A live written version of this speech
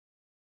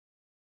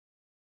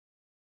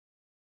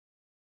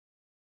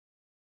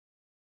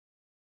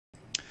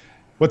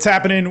What's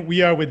happening?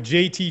 We are with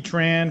JT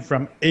Tran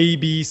from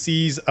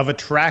ABCs of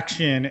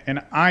Attraction,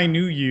 and I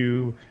knew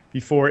you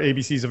before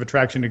ABCs of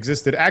Attraction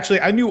existed.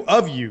 Actually, I knew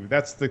of you.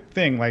 That's the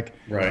thing. Like,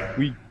 Right.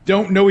 we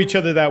don't know each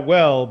other that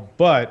well,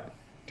 but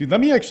dude, let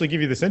me actually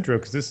give you this intro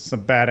because this is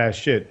some badass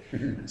shit.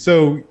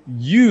 So,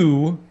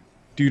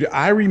 dude,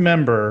 I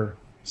remember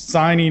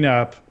signing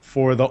up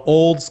for the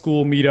old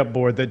school meetup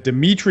board that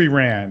Dimitri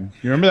ran.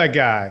 You remember that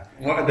guy?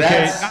 Well, Okay,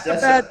 that's not a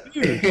that's bad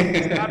dude.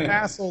 He's not an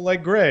asshole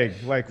like Greg.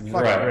 Like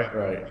fuck Greg. right,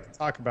 right. We can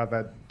talk about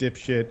that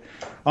dipshit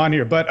on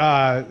here. But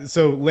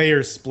so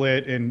Lair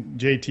split and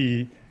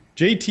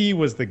JT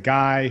was the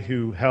guy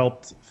who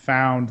helped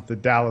found the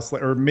Dallas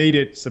Lair or made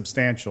it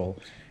substantial.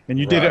 And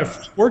you did a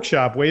Right.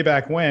 workshop way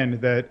back when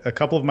that a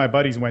couple of my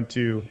buddies went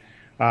to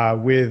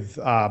with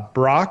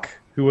Brock,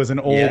 who was an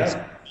old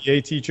Yeah.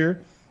 PA teacher.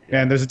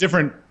 Yeah. And there's a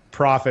different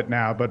prophet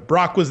now, but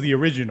Brock was the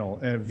original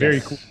and a very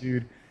cool Yes.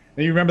 dude.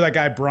 And you remember that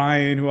guy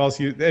Brian, who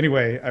else you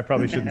anyway, I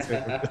probably shouldn't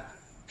say that.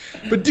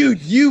 But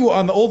dude, you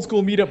on the old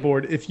school meetup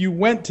board, if you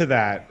went to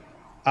that,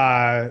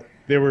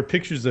 there were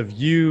pictures of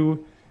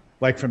you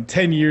like from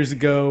 10 years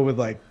ago with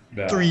like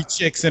Yeah. three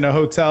chicks in a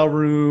hotel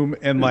room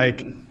and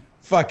like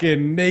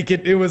fucking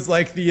naked. It was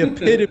like the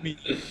epitome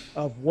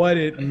of what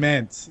it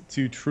meant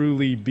to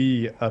truly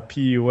be a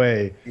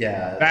PUA.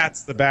 Yeah.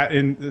 That's the bat.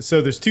 And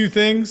so there's two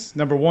things.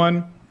 Number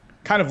one,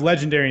 kind of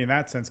legendary in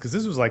that sense, because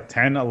this was like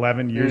 10,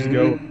 11 years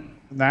ago.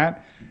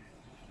 That.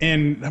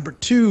 And number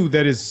two,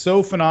 that is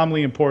so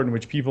phenomenally important,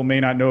 which people may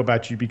not know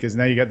about you because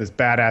now you got this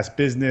badass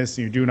business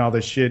and you're doing all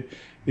this shit,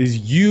 is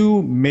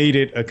you made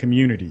it a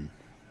community.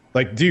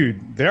 Like, dude,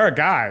 there are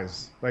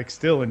guys like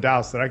still in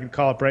Dallas that I could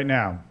call up right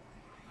now.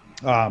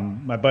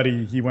 My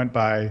buddy, he went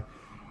by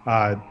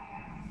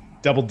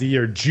Double D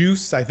or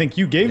Juice. I think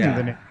you gave him the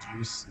Yeah. name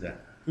Juice. Yeah.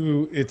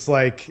 Who it's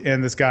like,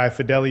 and this guy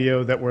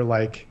Fidelio that were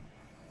like,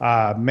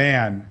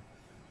 man,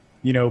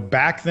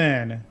 back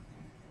then,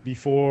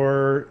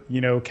 before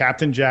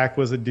Captain Jack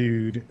was a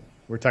dude.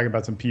 We're talking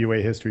about some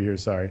PUA history here.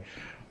 Sorry,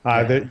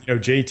 Yeah. that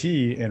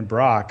JT and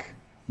Brock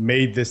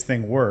made this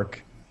thing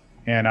work,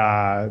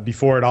 and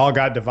before it all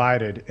got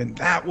divided, and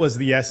that was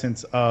the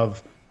essence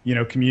of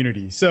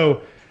community.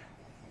 So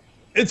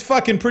it's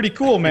fucking pretty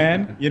cool,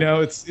 man.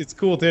 It's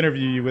cool to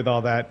interview you with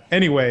all that.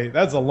 Anyway,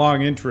 that's a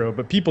long intro,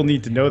 but people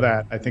need to know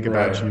that, I think,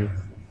 about Right. you.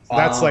 So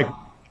that's like Um,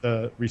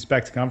 the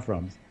respect come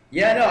from.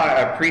 Yeah, no,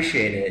 I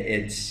appreciate it.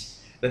 It's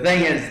the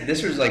thing is,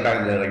 this was like back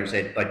in the day, like you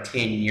said, like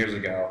 10 years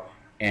ago,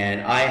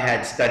 and I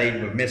had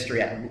studied with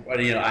mystery. I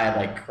had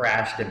like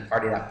crashed and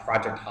partied at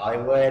Project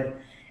Hollywood,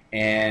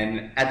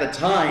 and at the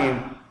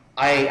time,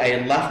 I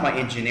had left my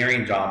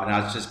engineering job, and I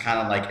was just kind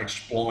of like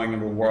exploring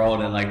the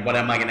world and like, what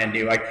am I gonna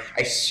do? Like,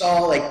 I saw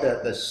like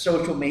the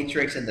social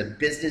matrix and the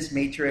business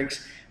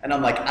matrix, and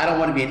I'm like, I don't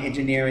want to be an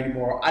engineer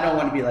anymore. I don't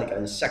want to be like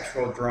a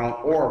sexual drone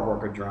or a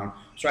worker drone.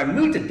 So I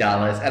moved to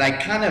Dallas, and I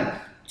kind of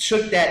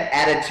took that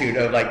attitude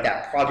of like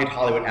that Project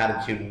Hollywood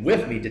attitude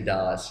with me to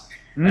Dallas.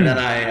 And then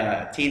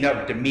I teamed up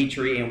with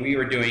Dimitri, and we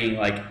were doing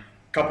like a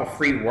couple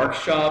free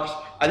workshops.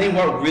 I think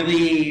what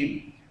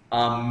really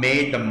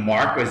made the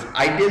mark was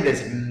I did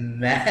this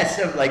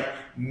massive like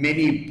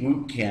mini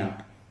boot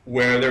camp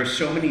where there's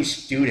so many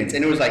students,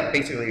 and it was like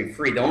basically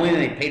free. The only thing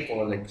they paid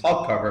for was a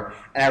club cover,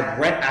 and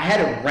I had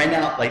to rent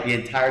out like the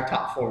entire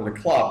top floor of the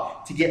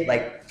club to get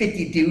like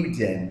 50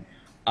 dudes in.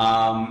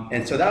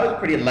 And so that was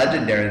pretty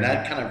legendary, and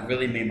that kind of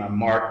really made my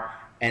mark.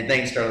 And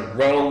things started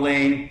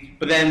rolling.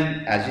 But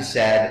then, as you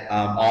said,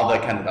 all the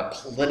kind of the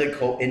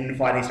political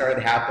infighting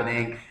started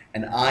happening,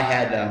 and I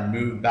had to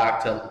move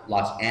back to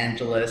Los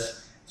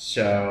Angeles.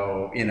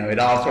 So it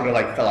all sort of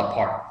like fell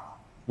apart.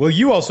 Well,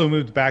 you also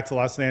moved back to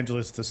Los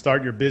Angeles to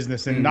start your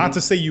business. And not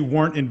to say you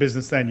weren't in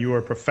business then, you were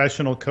a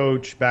professional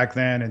coach back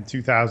then in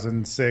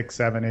 2006,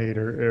 7, 8,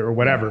 or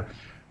whatever.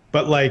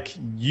 But like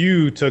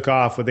you took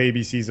off with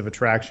ABCs of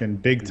Attraction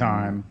big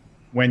time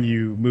when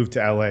you moved to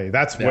LA.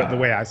 That's what the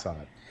way I saw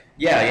it.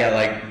 Yeah, yeah.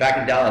 Like back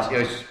in Dallas, it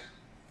was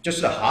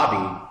just a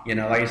hobby.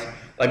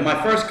 Like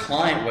my first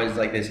client was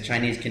like this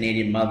Chinese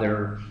Canadian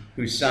mother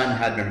whose son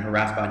had been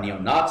harassed by neo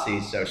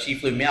Nazis, so she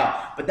flew me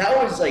out. But that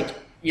was like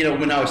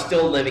when I was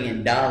still living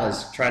in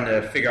Dallas, trying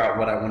to figure out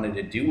what I wanted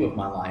to do with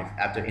my life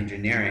after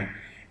engineering,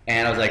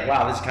 and I was like,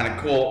 wow, this is kind of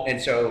cool. And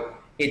so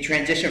it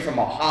transitioned from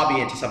a hobby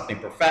into something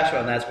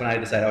professional, and that's when I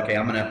decided, okay,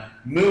 I'm gonna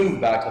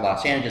move back to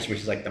Los Angeles, which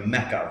is like the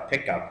mecca of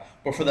pickup.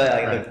 But for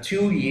the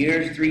 2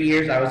 years, 3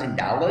 years I was in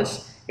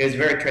Dallas, it was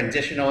very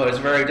transitional. It was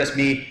very just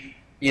me,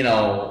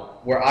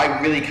 where I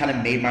really kind of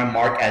made my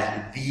mark as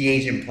the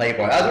Asian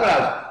playboy. That's when I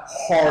was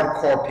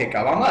hardcore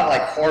pickup. I'm not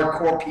like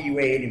hardcore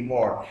PUA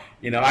anymore.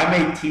 I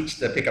may teach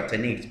the pickup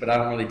techniques, but I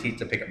don't really teach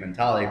the pickup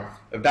mentality.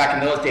 But back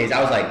in those days,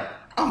 I was like,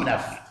 I'm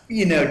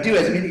gonna, do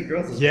as many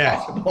girls as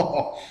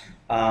possible.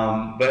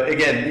 But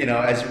again,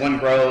 as one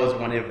grows,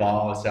 one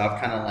evolves. So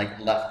I've kind of like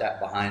left that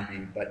behind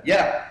me. But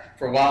yeah,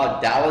 for a while,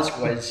 Dallas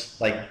was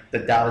like the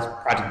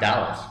Project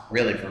Dallas,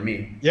 really for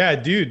me. Yeah,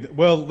 dude.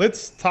 Well,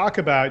 let's talk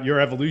about your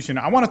evolution.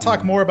 I want to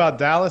talk more about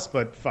Dallas,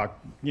 but fuck,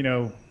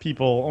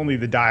 people, only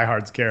the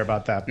diehards care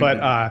about that.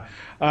 But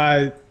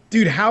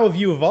dude, how have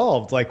you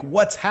evolved? Like,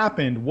 what's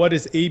happened? What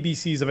is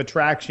ABCs of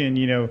attraction?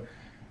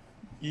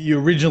 You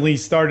originally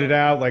started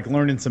out like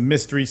learning some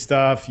mystery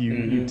stuff.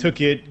 You Hmm.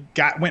 took it,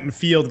 went in the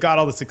field, got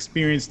all this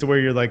experience to where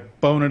you're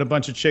like boning a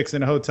bunch of chicks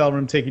in a hotel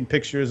room, taking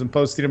pictures and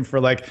posting them for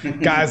like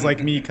guys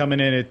like me coming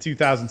in at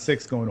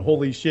 2006, going,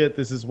 "Holy shit,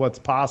 this is what's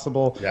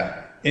possible." Yeah.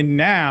 And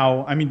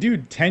now, I mean,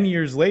 dude, 10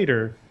 years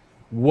later,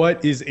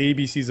 what is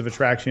ABCs of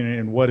attraction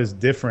and what is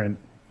different?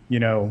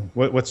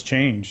 What's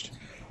changed?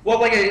 Well,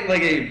 like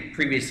I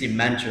previously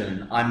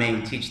mentioned, I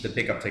may teach the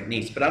pickup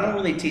techniques, but I don't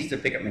really teach the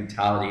pickup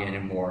mentality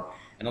anymore.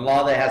 And a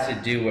lot of that has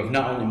to do with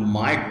not only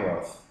my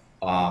growth,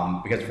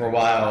 because for a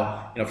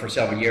while, for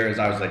several years,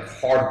 I was like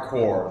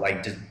hardcore,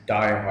 like just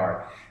die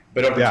hard.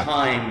 But over Yeah,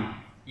 time,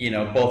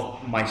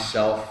 both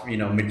myself,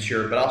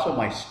 matured, but also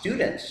my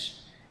students.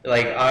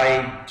 Like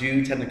I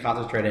do tend to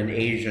concentrate on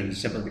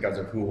Asians simply because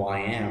of who I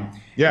am. And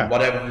yeah,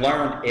 what I've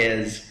learned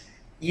is,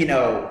 you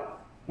know,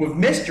 with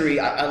mystery,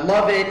 I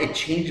love it. It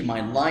changed my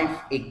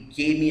life. It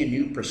gave me a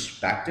new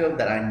perspective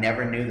that I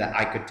never knew that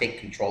I could take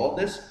control of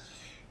this.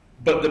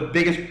 But the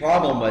biggest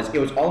problem was it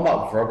was all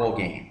about verbal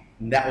game.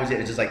 And that was it. It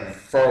was just like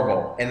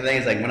verbal. And the thing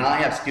is, like, when I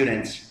have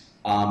students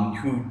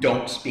who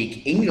don't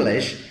speak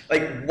English,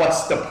 like,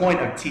 what's the point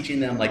of teaching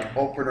them like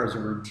openers or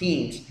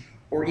routines,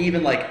 or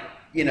even like,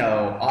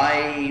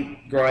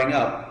 growing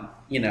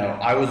up,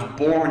 I was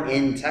born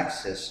in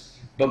Texas,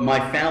 but my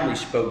family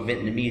spoke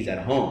Vietnamese at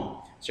home.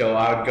 So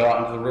I would go out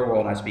into the real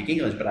world and I speak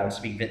English, but I would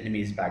speak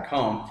Vietnamese back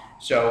home.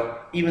 So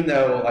even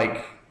though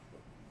like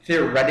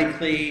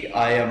theoretically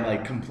I am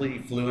like completely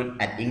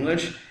fluent at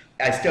English,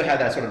 I still have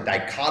that sort of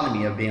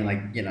dichotomy of being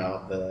like,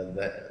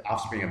 the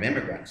offspring of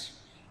immigrants.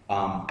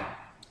 Um,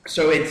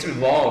 so it's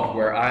evolved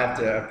where I have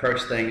to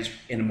approach things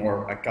in a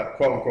more like,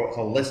 quote unquote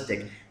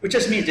holistic, which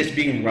just means just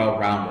being well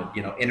rounded,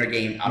 inner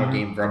game, outer hmm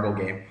game, verbal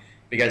game.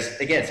 Because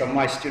again, some of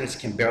my students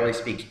can barely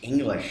speak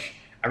English.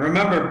 I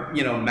remember,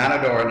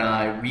 Matador and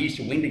I, we used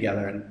to wing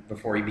together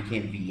before he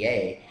became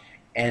VA.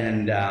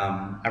 And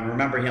I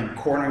remember him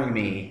cornering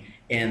me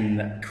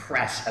in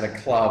Crest at a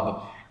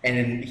club,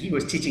 and he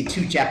was teaching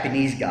two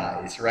Japanese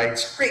guys, right,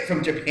 straight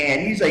from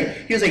Japan. He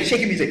was like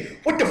shaking me. He's like,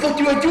 "What the fuck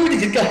do I do with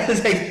these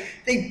guys? Like,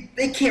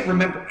 they can't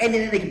remember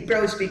anything. They can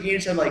barely speak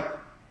English." I'm like,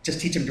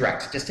 just teach them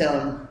direct. Just tell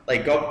them,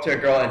 like, go up to a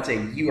girl and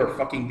say, "You are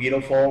fucking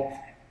beautiful."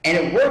 And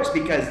it works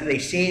because they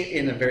say it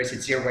in a very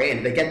sincere way,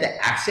 and they get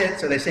the accent,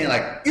 so they're saying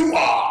like, "You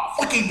are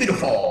fucking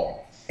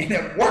beautiful," and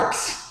it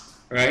works,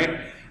 right?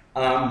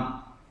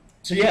 Um,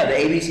 so yeah, the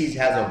ABCs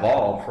has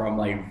evolved from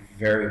like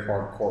very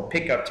hardcore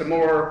pickup to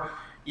more,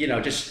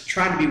 just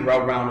trying to be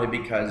well-rounded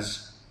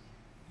because,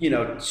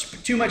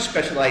 too much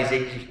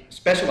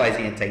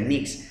specializing in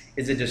techniques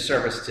is a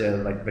disservice to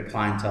like the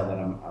clientele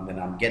that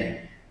I'm getting.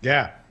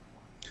 yeah.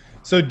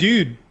 So,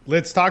 dude,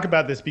 let's talk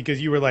about this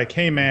because you were like,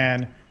 "Hey,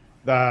 man,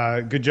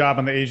 good job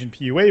on the Asian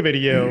PUA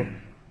video."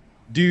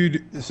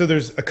 Dude, so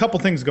there's a couple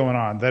things going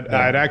on that Yeah,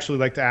 I'd actually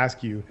like to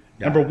ask you.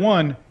 Number yeah.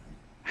 one,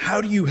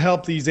 how do you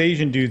help these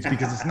Asian dudes?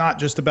 Because it's not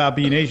just about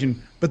being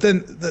Asian. But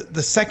then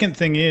the second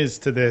thing is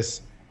to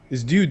this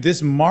is, dude,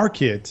 this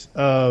market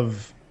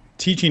of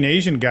teaching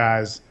Asian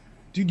guys,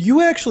 dude,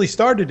 you actually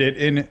started it.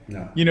 And,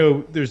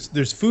 No.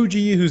 there's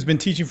Fuji who's been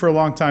teaching for a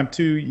long time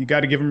too. You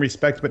got to give him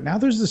respect. But now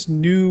there's this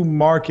new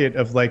market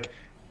of like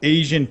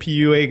Asian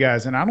PUA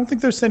guys. And I don't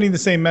think they're sending the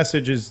same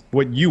message as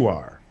what you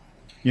are,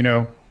 you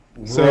know?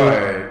 So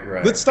Right,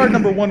 right. let's start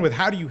number one with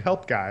how do you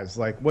help guys?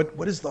 Like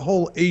what is the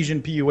whole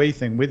Asian PUA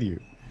thing with you?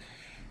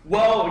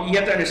 Well, you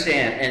have to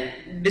understand,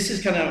 and this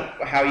is kind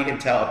of how you can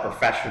tell a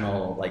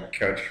professional like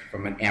coach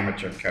from an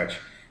amateur coach.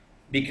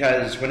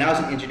 Because when I was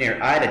an engineer,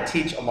 I had to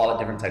teach a lot of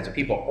different types of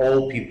people: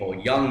 old people,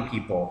 young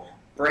people,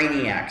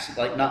 brainiacs,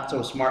 like not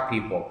so smart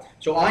people.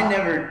 So I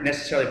never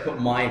necessarily put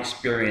my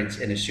experience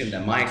and assume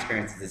that my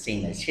experience is the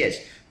same as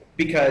his,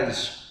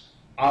 because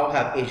I'll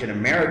have Asian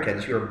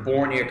Americans who are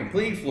born here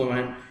completely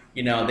fluent.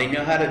 They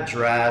know how to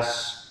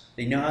dress.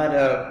 They know how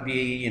to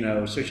be,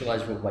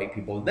 socialized with white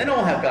people. Then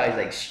I'll have guys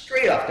like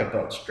straight off the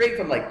boat, straight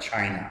from like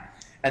China.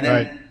 And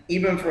Right. then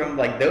even from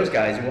like those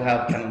guys, we'll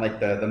have kind of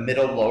like the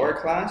middle lower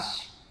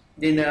class,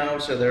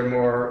 so they're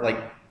more like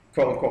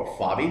quote unquote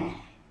fobby.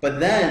 But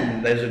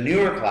then there's a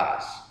newer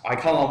class. I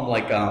call them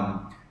like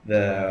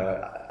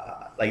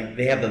like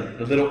they have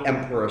the little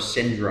emperor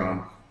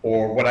syndrome,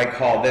 or what I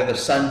call they're the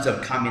sons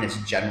of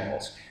communist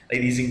generals.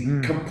 Like these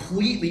Mm.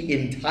 completely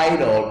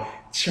entitled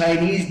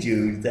Chinese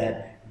dudes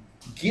that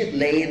get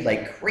laid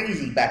like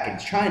crazy back in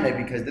China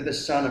because they're the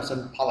son of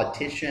some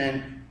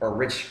politician or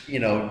rich,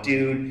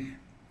 dude.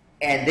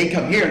 And they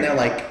come here and they're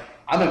like,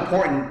 "I'm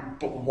important,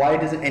 but why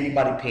doesn't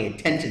anybody pay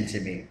attention to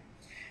me?"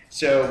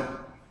 So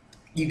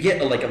you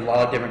get like a lot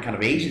of different kind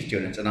of Asian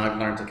students, and I've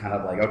learned to kind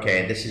of like,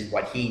 okay, this is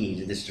what he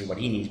needs, and this is what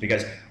he needs,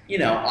 because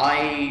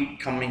I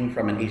coming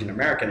from an Asian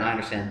American, I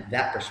understand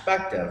that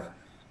perspective,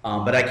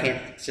 but I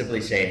can't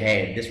simply say,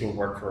 hey, this will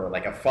work for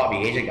like a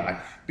fobby Asian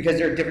guy, because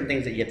there are different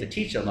things that you have to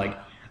teach them, like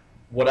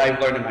what I've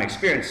learned in my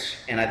experience,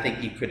 and I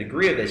think you could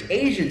agree with this.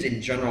 Asians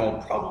in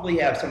general probably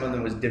have some of the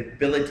most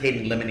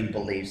debilitating limiting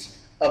beliefs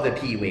of the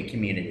PUA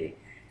community.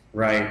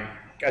 right?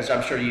 Because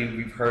I'm sure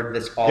you've heard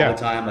this all the Yeah.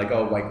 time, like,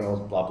 oh, white girls,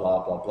 blah,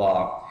 blah, blah,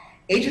 blah.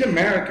 Asian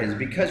Americans,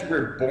 because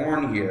we're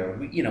born here,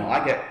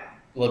 I get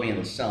living in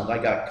the South, I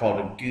got called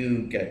a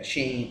gook, a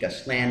chink, a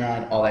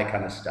slant-eyed, all that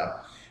kind of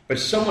stuff. But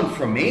someone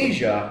from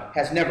Asia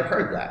has never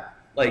heard that.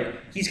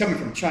 Like, he's coming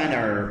from China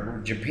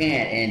or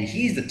Japan, and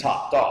he's the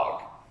top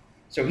dog.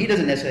 So he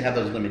doesn't necessarily have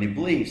those limiting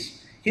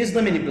beliefs. His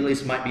limiting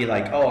beliefs might be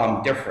like, oh,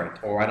 I'm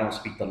different, or I don't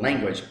speak the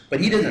language, but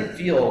he doesn't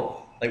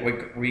feel like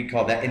what we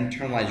call that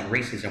internalized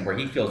racism, where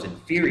he feels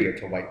inferior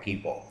to white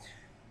people.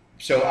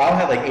 So I'll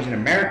have like Asian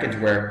Americans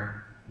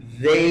where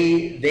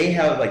they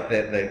have like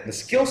the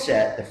skill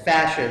set, the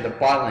fashion, the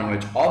body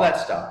language, all that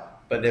stuff,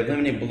 but their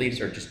limiting beliefs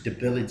are just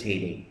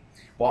debilitating.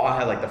 While I'll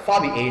have like the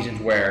Fabi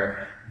Asians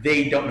where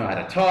they don't know how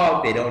to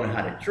talk, they don't know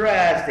how to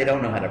dress, they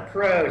don't know how to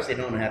approach, they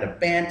don't know how to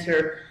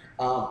banter,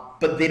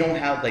 but they don't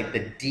have like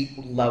the deep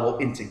level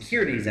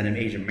insecurities that an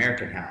Asian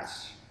American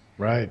has.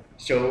 Right.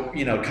 So,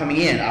 coming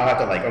in, I'll have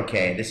to like,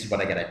 okay, this is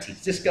what I gotta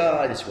teach this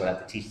guy, this is what I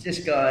have to teach this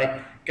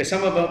guy. Because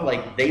some of them,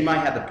 like, they might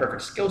have the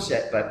perfect skill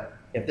set, but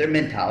if their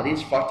mentality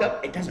is fucked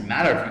up, it doesn't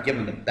matter if you give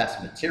them the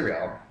best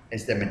material,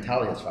 it's their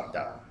mentality that's fucked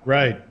up.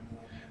 Right.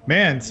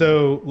 Man,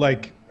 so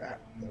like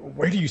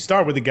where do you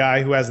start with a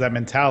guy who has that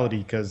mentality?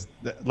 Because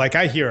like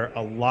I hear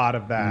a lot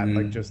of that,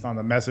 like just on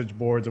the message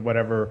boards or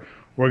whatever.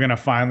 We're gonna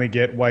finally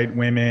get white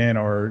women,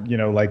 or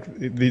like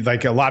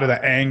a lot of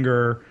the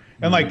anger.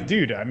 And like,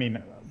 dude, I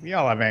mean, we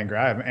all have anger.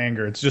 I have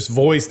anger. It's just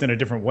voiced in a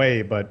different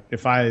way. But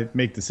if I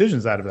make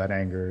decisions out of that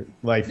anger,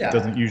 life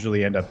doesn't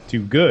usually end up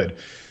too good.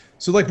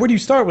 So like, where do you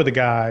start with a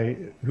guy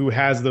who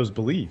has those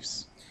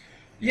beliefs?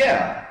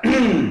 Yeah.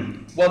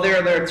 Well,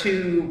 there are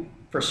two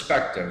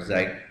perspectives.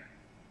 Like,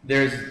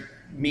 there's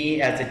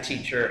me as a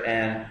teacher,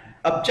 and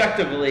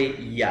objectively,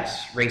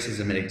 yes,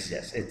 racism it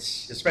exists.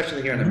 It's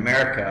especially here in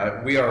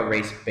America, we are a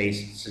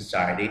race-based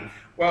society.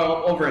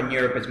 Well, over in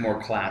Europe, it's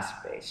more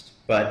class-based,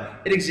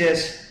 but it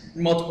exists.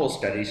 Multiple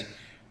studies,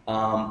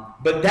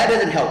 but that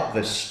doesn't help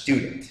the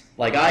student.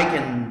 Like, I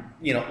can,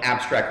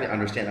 abstractly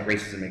understand that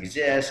racism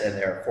exists and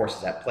there are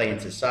forces at play in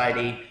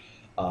society.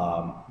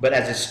 But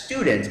as a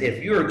student,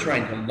 if you're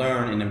trying to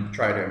learn and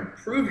try to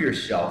improve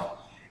yourself,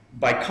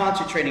 by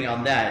concentrating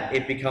on that,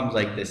 it becomes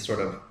like this sort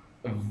of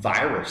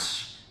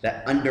virus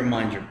that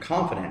undermines your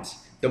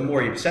confidence the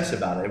more you obsess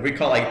about it. We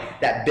call like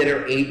that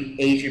bitter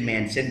Asian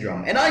man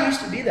syndrome. And I used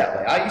to be that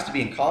way. I used to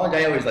be in college.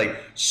 I always like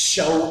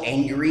so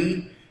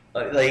angry.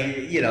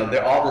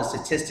 They're all the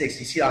statistics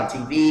you see on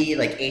TV,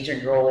 like Asian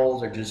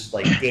girls are just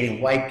like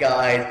dating white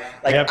guys.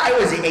 Like, yep. I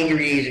was the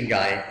angry Asian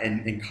guy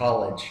in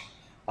college.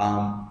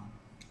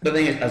 The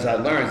thing is, as I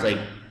learned, is like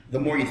the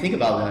more you think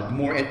about that, the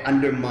more it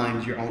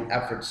undermines your own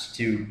efforts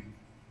to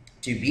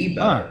be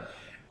better.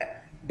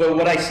 But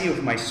what I see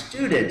with my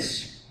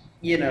students,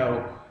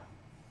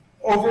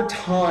 over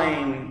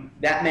time,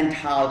 that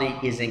mentality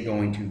isn't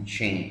going to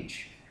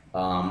change.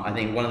 I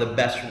think one of the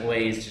best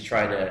ways to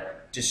try to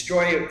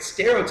destroy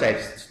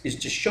stereotypes is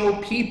to show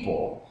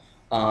people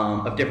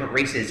of different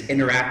races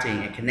interacting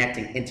and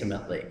connecting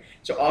intimately.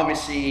 So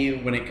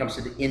obviously, when it comes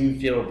to the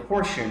infield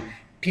portion,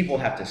 people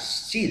have to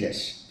see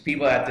this.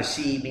 People have to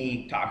see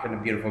me talking to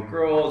beautiful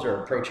girls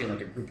or approaching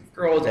like a group of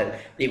girls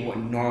that they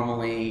wouldn't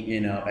normally,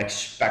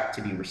 expect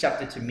to be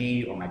receptive to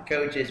me or my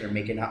coaches or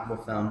making up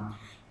with them.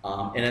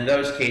 And in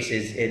those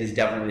cases, it is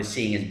definitely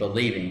seeing is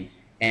believing.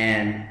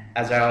 And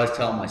as I always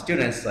tell my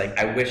students, like,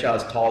 I wish I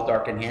was tall,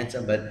 dark, and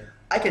handsome, but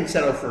I can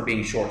settle for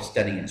being short,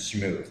 steady, and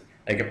smooth.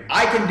 Like, if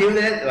I can do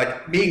that,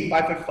 like being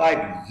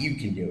 5'5", you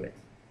can do it.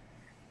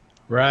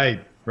 Right.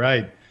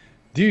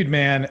 Dude,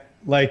 man,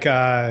 like,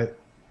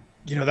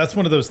 that's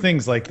one of those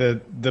things, like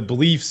the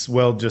beliefs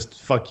will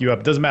just fuck you up.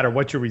 It doesn't matter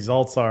what your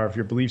results are. If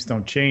your beliefs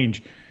don't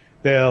change,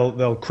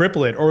 they'll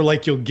cripple it. Or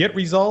like you'll get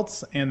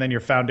results and then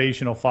your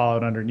foundation will fall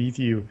out underneath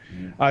you.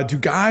 Do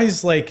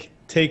guys like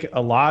take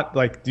a lot?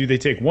 Like, do they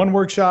take one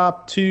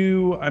workshop,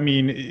 two? I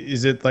mean,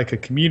 is it like a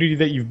community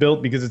that you've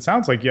built? Because it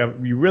sounds like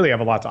you really have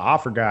a lot to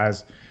offer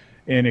guys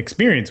and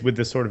experience with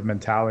this sort of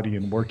mentality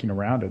and working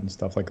around it and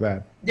stuff like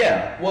that.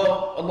 Yeah,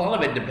 well, a lot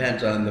of it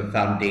depends on the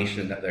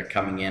foundation that they're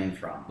coming in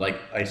from. Like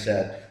I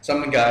said,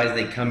 some guys,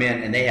 they come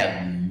in and they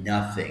have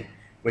nothing,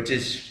 which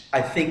is,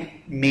 I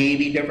think,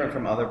 maybe different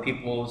from other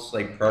people's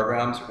like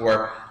programs,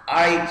 where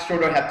I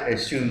sort of have to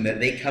assume that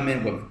they come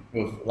in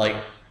with like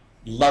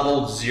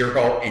level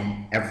 0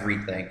 in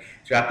everything.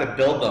 So I have to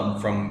build them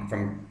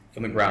from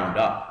the ground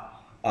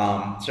up.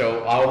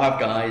 So I'll have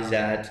guys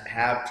that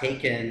have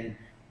taken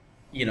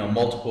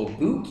multiple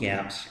boot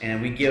camps,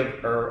 and we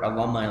give our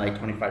alumni like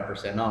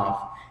 25%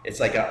 off. It's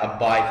like a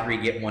buy 3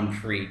 get 1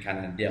 free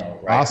kind of deal,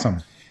 right?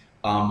 Awesome.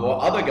 Well,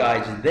 other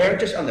guys, they're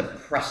just on the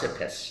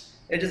precipice.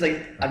 They're just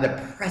like on the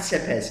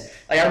precipice.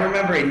 Like, I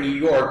remember in New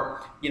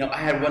York, I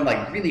had one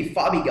like really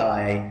fobby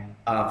guy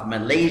from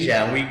Malaysia,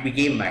 and we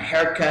gave him a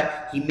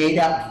haircut. He made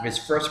out with his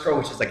first girl,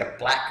 which is like a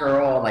black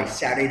girl, on like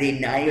Saturday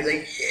night. He was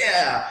like,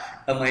 yeah.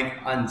 And like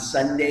on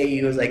Sunday,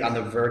 he was like on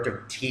the verge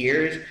of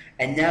tears.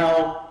 And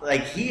now,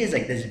 like, he is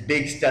like this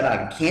big stud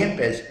on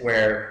campus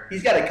where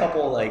he's got a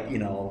couple like,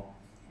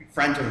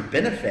 friends with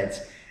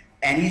benefits.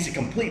 and he's a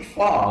complete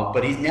fog,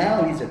 but he's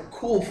a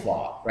cool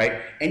fog,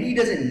 right? And he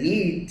doesn't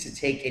need to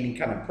take any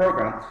kind of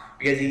program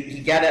because he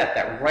got it at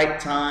that right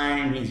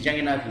time. He's young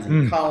enough. He's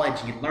in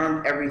college. He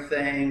learned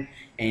everything,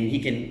 and he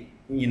can,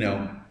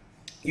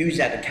 use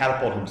that to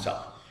catapult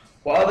himself.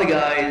 While other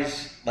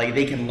guys, like,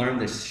 they can learn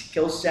the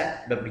skill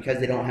set, but because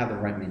they don't have the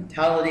right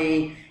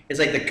mentality, it's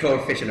like the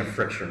coefficient of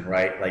friction,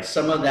 right? Like,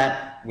 some of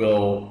that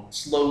will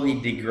slowly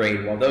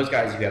degrade, while those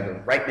guys who have the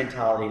right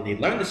mentality, they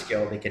learn the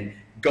skill, they can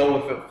go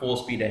with it full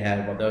speed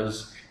ahead, while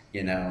those,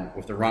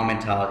 with the wrong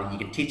mentality, you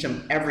can teach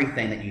them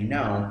everything that you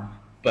know,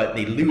 but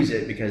they lose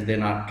it because they're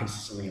not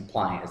consistently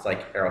applying it. It's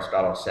like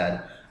Aristotle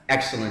said,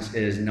 excellence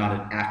is not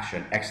an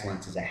action,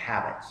 excellence is a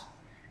habit.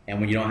 And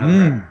when you don't have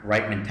the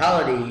right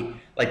mentality,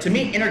 like, to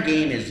me, inner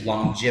game is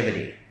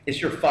longevity.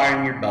 It's your fire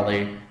in your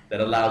belly that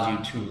allows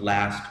you to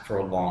last for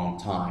a long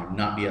time,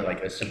 not be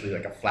simply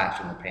like a flash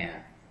in the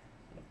pan.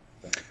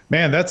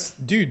 Man,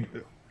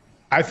 dude,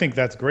 I think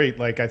that's great.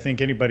 Like, I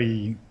think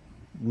anybody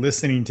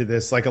listening to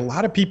this, like, a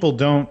lot of people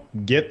don't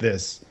get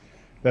this,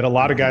 that a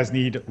lot of guys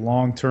need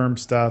long-term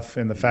stuff,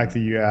 and the fact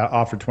that you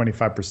offer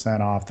 25%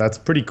 off, that's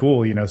pretty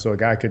cool, so a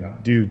guy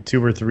could do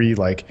 2 or 3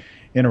 like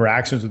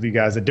interactions with you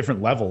guys at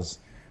different levels.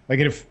 Like,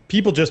 if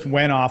people just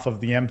went off of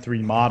the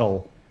M3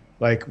 model,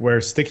 like,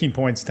 where sticking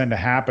points tend to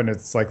happen,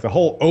 it's like the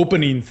whole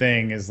opening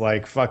thing is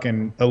like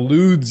fucking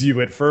eludes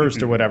you at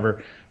first or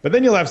whatever, but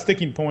then you'll have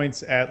sticking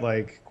points at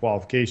like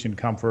qualification,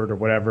 comfort, or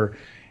whatever,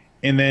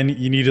 and then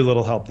you need a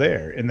little help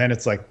there, and then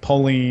it's like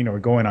pulling or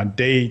going on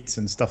dates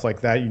and stuff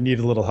like that. You need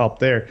a little help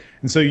there,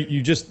 and so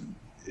you just,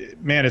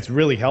 man, it's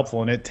really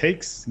helpful, and it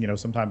takes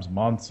sometimes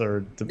months,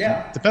 or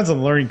depends on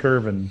the learning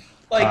curve. And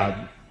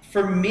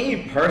for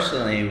me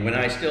personally, when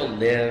I still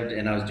lived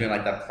and I was doing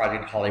like that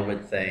Project Hollywood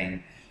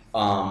thing,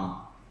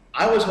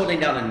 I was holding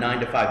down a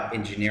 9-to-5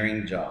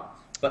 engineering job,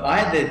 but I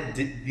had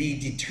the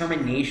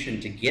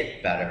determination to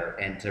get better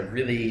and to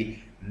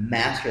really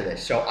master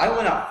this. So I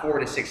went out 4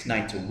 to 6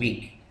 nights a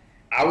week.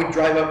 I would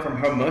drive up from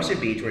Hermosa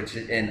Beach,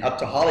 and up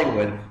to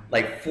Hollywood,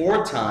 like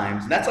 4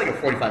 times. And that's like a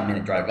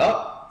 45-minute drive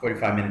up,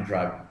 45-minute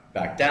drive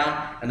back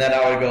down, and then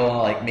I would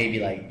go like maybe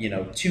like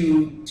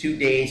 2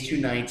 days, 2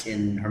 nights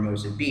in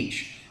Hermosa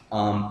Beach.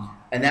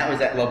 And that was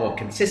that level of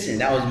consistency.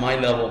 That was my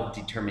level of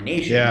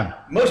determination. Yeah.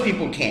 Most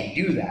people can't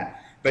do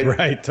that. But,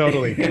 right,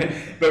 totally.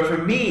 But for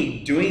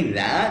me, doing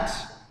that,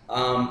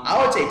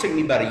 I would say it took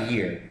me about a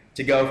year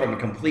to go from a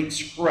complete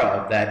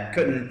scrub that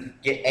couldn't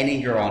get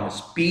any girl on a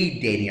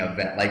speed dating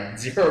event, like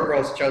 0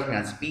 girls chose me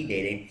on speed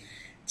dating,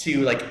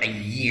 to like a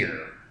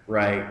year,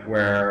 right?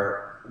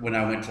 Where when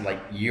I went to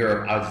like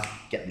Europe, I was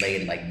getting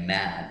laid like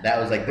mad. That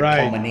was like the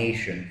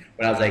culmination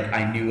when I was like,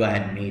 I knew I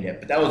had made it.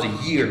 But that was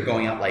a year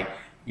going out like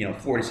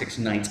 4 to 6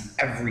 nights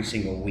every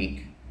single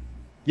week.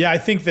 Yeah, I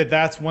think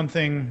that's one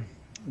thing.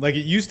 Like,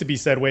 it used to be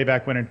said way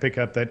back when in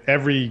pickup that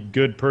every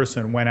good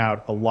person went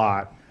out a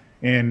lot.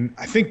 And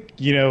I think,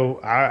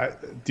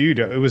 dude,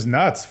 it was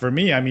nuts for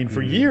me. I mean,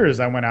 for years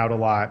I went out a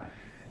lot,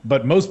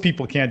 but most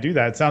people can't do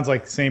that. It sounds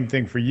like the same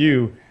thing for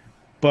you.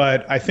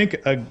 But I think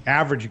an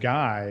average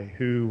guy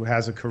who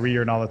has a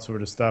career and all that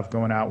sort of stuff,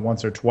 going out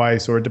once or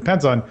twice, or it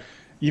depends on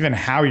even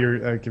how you're,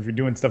 like, if you're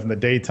doing stuff in the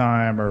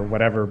daytime or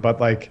whatever,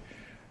 but like,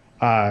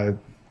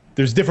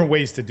 there's different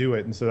ways to do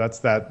it. And so that's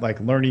that like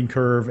learning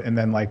curve, and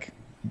then like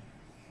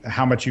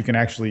how much you can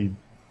actually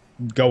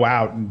go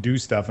out and do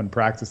stuff and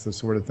practice this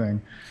sort of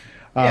thing.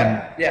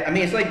 Yeah. I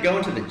mean, it's like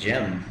going to the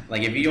gym.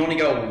 Like, if you only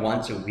go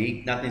once a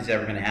week, nothing's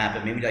ever going to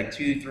happen. Maybe like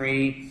 2,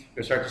 3,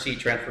 you'll start to see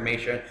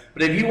transformation.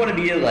 But if you want to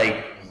be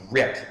like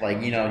ripped,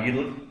 like, you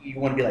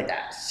want to be like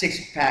that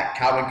 6-pack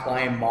Calvin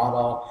Klein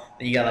model,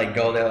 then you got to like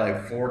go there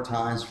like 4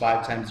 times,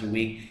 5 times a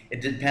week. It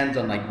depends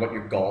on like what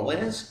your goal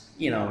is,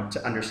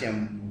 to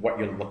understand what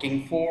you're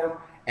looking for,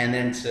 and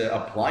then to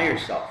apply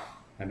yourself.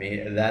 I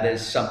mean, that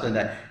is something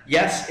that,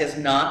 yes, is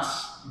not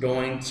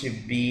going to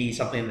be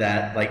something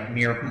that like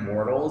mere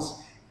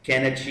mortals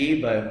can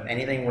achieve, but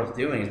anything worth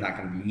doing is not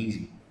going to be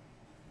easy.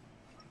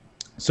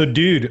 So,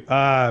 dude,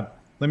 let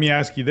me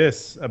ask you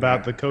this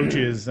about the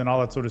coaches and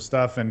all that sort of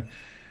stuff. And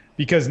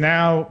because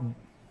now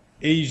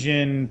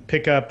Asian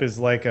pickup is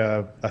like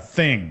a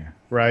thing,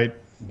 right?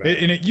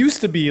 And it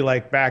used to be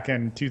like back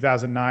in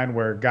 2009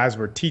 where guys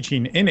were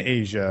teaching in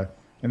Asia,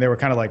 and they were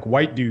kind of like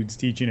white dudes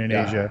teaching in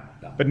Asia.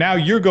 But now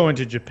you're going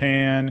to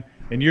Japan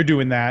and you're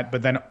doing that.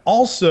 But then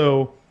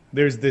also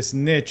there's this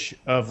niche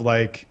of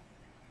like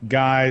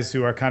guys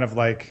who are kind of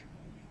like,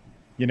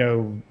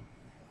 doing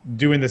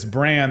this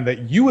brand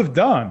that you have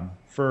done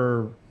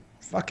for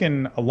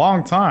fucking a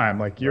long time.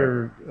 Like,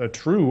 you're a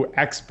true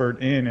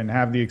expert in and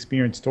have the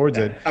experience towards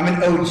it. I'm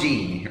an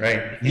OG,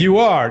 right? You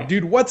are.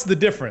 Dude, what's the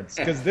difference?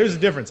 Because there's a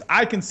difference.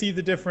 I can see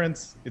the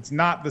difference. It's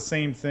not the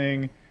same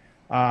thing.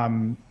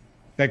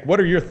 Like,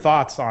 what are your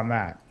thoughts on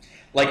that?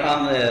 Like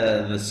on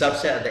the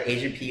subset of the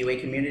Asian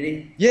PUA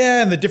community?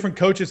 Yeah, and the different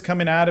coaches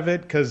coming out of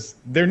it, because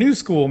they're new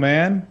school,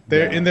 man.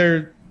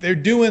 They're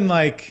doing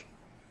like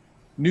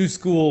new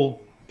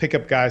school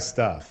pickup guy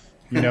stuff.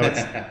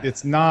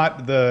 It's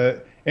not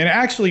the, and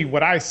actually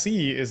what I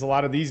see is a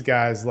lot of these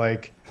guys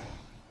like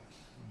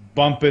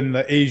bumping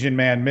the Asian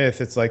man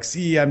myth. It's like,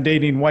 see, I'm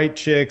dating white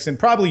chicks and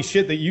probably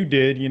shit that you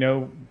did,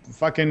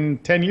 fucking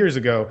 10 years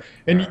ago.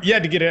 And Right. you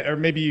had to get it, or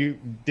maybe you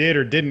did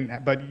or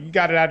didn't, but you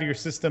got it out of your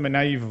system and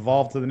now you've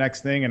evolved to the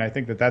next thing. And I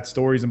think that that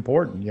story is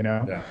important.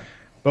 Yeah.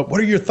 But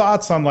what are your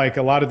thoughts on like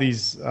a lot of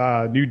these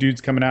new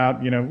dudes coming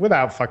out,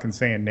 without fucking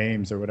saying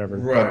names or whatever?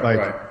 But Right, like,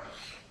 right.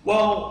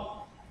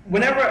 Well,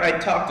 whenever I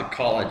talk to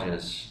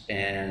colleges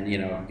and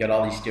get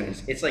all these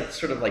students, it's like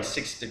sort of like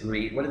 6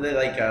 degrees. What are they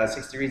like?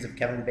 6 degrees of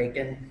Kevin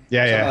Bacon,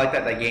 yeah, something yeah, like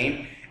that. That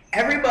game.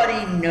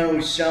 Everybody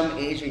knows some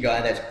Asian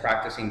guy that's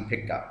practicing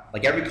pickup.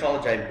 Like every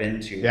college I've been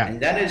to, yeah, and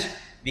that is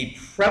the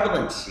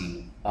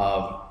prevalency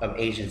of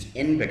Asians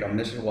in pickup. And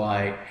this is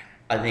why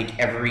I think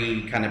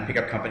every kind of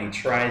pickup company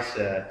tries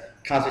to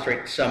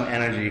concentrate some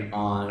energy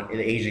on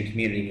the Asian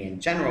community in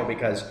general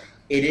because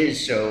it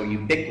is so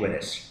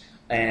ubiquitous.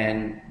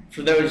 And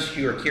for those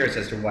who are curious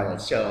as to why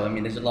that's so, I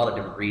mean, there's a lot of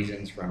different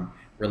reasons from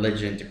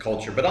religion to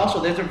culture, but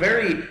also there's a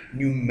very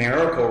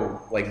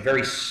numerical, like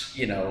very,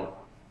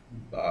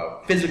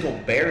 physical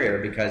barrier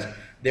because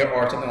there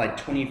are something like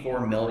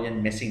 24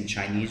 million missing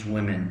Chinese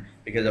women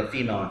because of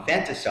female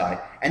infanticide.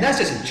 And that's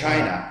just in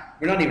China.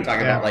 We're not even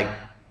talking about like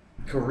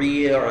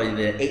Korea or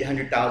the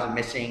 800,000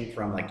 missing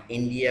from like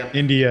India.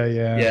 India,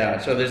 yeah. Yeah,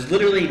 so there's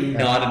literally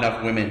not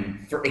enough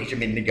women for Asian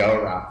men to go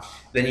around.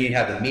 Then you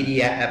have the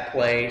media at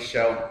play.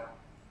 So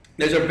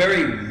there's a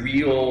very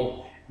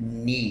real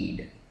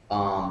need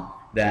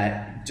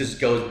that just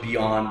goes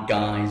beyond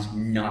guys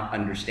not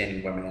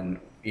understanding women,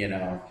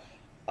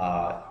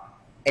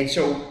 and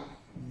so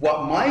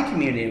what my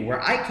community,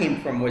 where I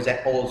came from, was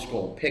that old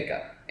school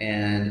pickup.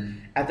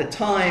 And at the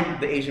time,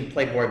 the Asian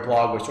Playboy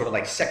blog was sort of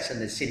like Sex in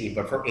the City,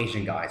 but for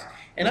Asian guys.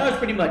 And I was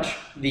pretty much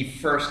the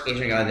first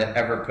Asian guy that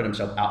ever put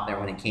himself out there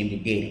when it came to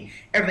dating.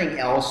 Everything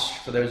else,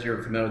 for those who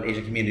are familiar with the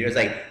Asian community, it was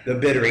like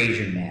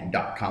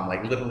thebitterasianman.com.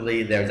 Like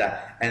literally there's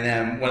that. And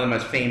then one of the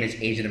most famous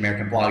Asian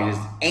American blogs is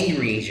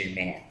Angry Asian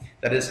Man.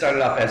 That has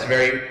started off as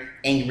very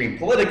angry and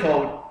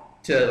political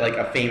to like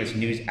a famous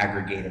news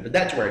aggregator. But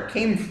that's where it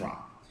came from.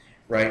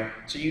 Right,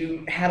 so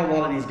you had a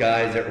lot of these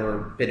guys that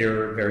were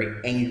bitter, very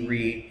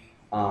angry,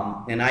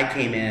 and I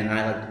came in.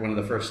 I like one of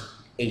the first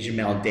Asian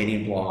male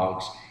dating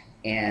blogs,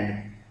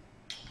 and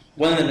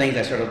one of the things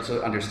I started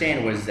to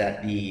understand was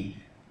that the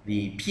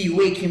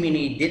PUA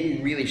community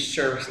didn't really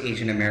service the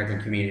Asian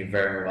American community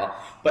very well.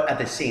 But at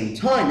the same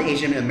time, the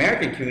Asian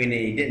American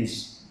community didn't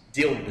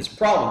deal with this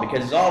problem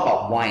because it's all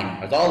about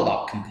whining. It's all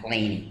about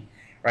complaining.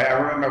 Right, I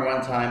remember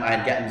one time I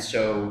had gotten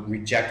so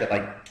rejected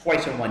like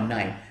twice in one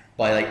night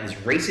by like this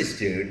racist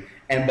dude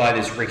and by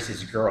this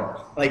racist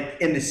girl, like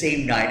in the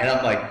same night. And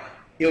I'm like,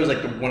 it was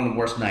like one of the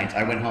worst nights.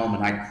 I went home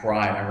and I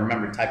cried. I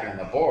remember typing on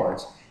the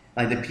boards.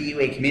 Like the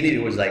PUA community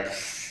was like,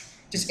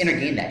 just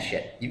intergame that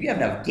shit. If you have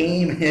enough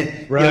game,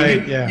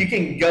 right, you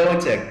can go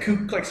to a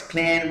Ku Klux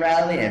Klan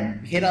rally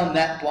and hit on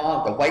that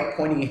blog, the white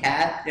pointy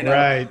hat,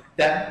 right.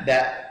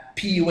 that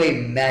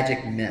PUA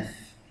magic myth.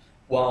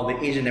 While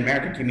the Asian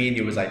American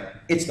community was like,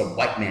 it's the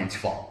white man's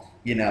fault.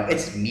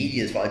 It's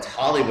media's fault. It's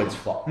Hollywood's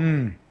fault.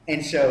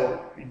 And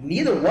so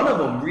neither one of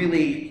them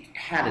really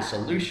had a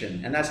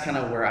solution. And that's kind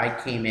of where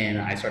I came in.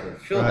 I started to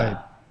feel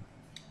that.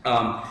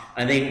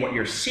 I think what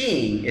you're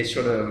seeing is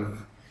sort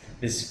of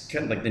this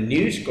kind of like the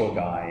new school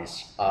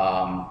guys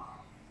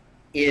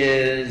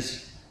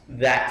is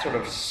that sort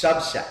of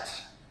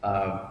subset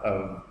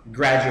of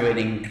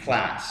graduating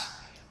class.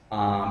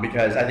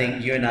 Because I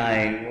think you and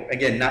I,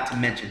 again, not to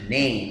mention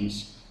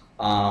names,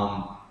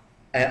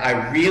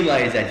 I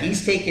realize that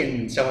he's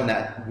taken someone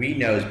that we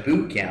know is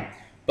boot camp,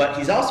 but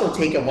he's also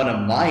taken one of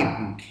my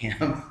boot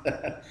camp.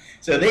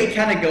 So they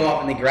kind of go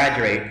off and they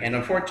graduate, and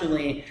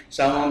unfortunately,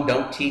 some of them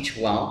don't teach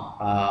well,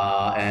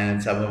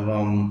 and some of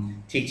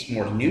them teach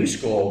more new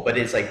school, but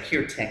it's like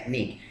pure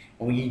technique.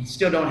 And when you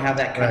still don't have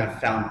that kind of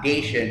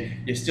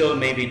foundation, you're still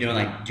maybe doing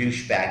like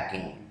douchebag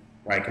game,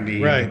 right? It can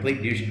be a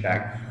complete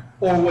douchebag.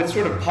 Or what's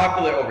sort of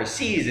popular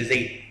overseas is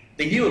they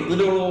do a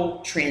literal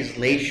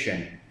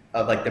translation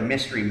of like the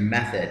mystery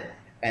method,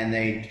 and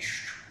they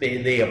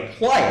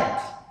apply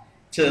it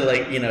to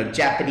like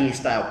Japanese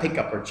style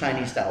pickup or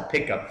Chinese style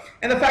pickup.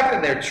 And the fact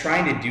that they're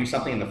trying to do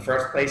something in the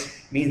first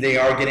place means they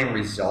are getting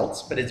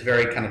results, but it's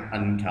very kind of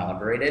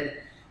uncalibrated.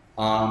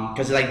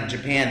 Because like in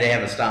Japan, they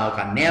have a style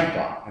called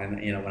nampa, and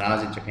when I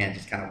was in Japan,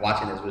 just kind of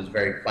watching this was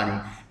very funny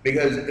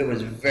because it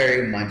was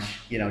very much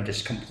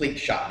just complete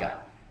shotgun.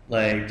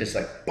 Like just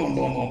like boom,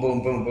 boom, boom,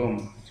 boom,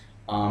 boom,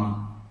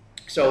 boom.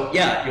 So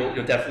yeah,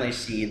 you'll definitely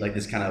see like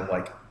this kind of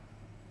like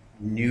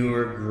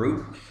newer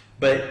group,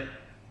 but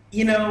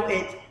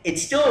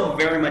it's still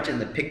very much in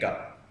the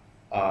pickup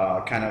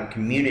kind of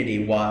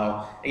community.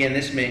 While again,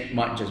 this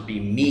might just be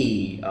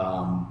me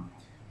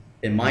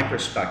in my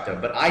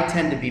perspective, but I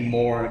tend to be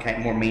more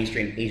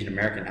mainstream Asian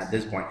American at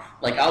this point.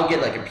 Like I'll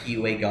get like a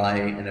PUA guy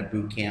in a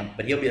boot camp,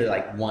 but he'll be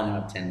like 1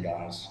 out of 10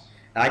 guys.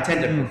 And I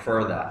tend to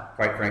prefer that,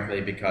 quite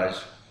frankly,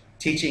 because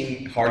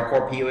teaching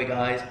hardcore PUA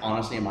guys,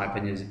 honestly, in my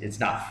opinion, it's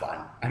not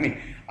fun. I mean,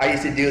 I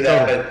used to do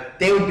that, but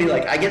they would be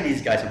like, I get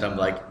these guys sometimes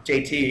like,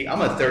 JT,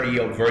 I'm a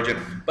 30-year-old virgin,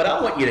 but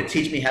I want you to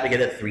teach me how to get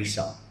a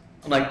threesome.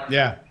 I'm like,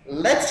 Yeah.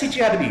 let's teach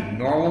you how to be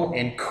normal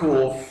and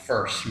cool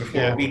first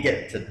before Yeah. we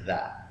get to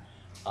that.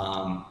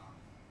 Um,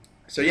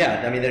 so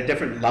yeah, I mean, there are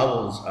different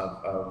levels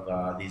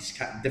of these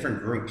different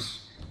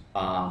groups.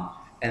 And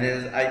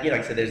then, like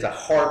I said, there's a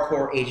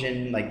hardcore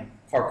Asian, like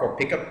hardcore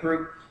pickup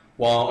group.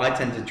 While I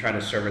tend to try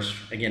to service,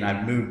 again,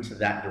 I've moved to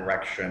that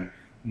direction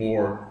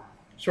more,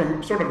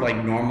 sort of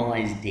like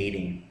normalized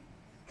dating.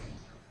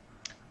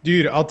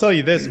 Dude, I'll tell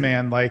you this,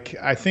 man. Like,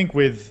 I think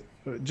with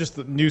just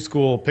the new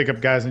school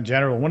pickup guys in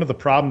general, one of the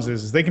problems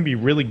is they can be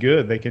really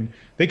good. They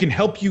can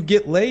help you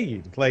get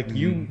laid. Like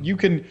you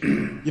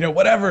can,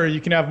 whatever,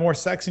 you can have more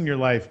sex in your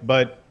life,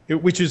 but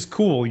which is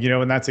cool,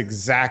 and that's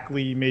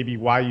exactly maybe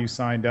why you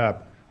signed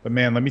up. But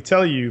man, let me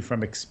tell you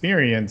from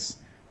experience,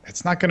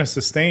 it's not going to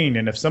sustain.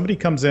 And if somebody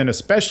comes in,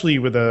 especially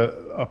with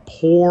a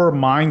poor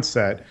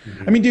mindset,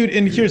 I mean, dude,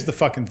 and here's the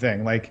fucking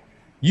thing, like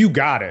you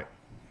got it.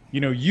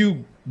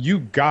 You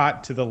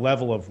got to the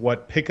level of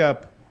what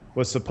pickup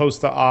was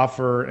supposed to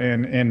offer,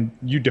 and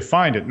you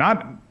defined it.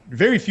 Not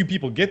very few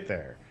people get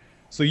there.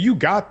 So you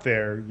got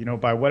there,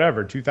 by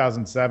whatever,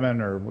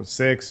 2007 or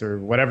 6 or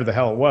whatever the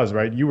hell it was,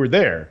 right? You were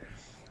there.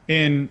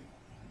 And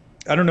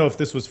I don't know if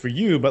this was for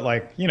you, but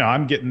like,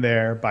 I'm getting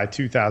there by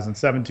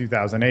 2007,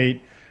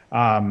 2008.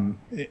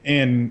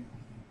 And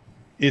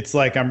it's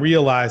like I'm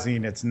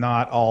realizing it's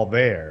not all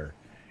there.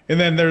 And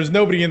then there's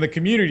nobody in the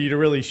community to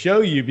really show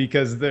you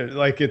because they're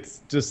like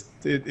it's just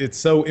it's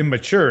so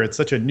immature. It's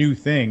such a new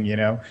thing.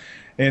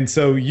 And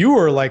so you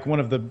were like one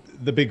of the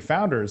big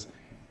founders.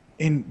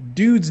 And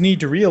dudes need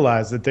to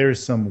realize that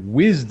there's some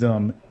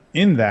wisdom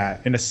in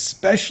that, and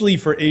especially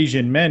for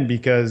Asian men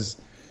because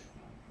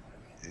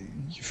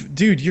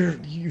dude,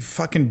 you've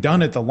fucking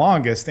done it the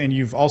longest, and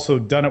you've also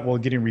done it while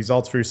getting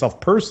results for yourself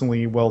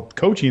personally, while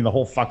coaching the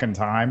whole fucking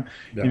time.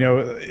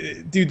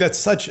 Yeah. Dude, that's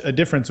such a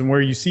difference. And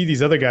where you see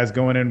these other guys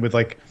going in with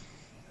like,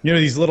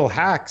 these little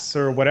hacks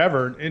or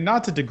whatever, and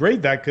not to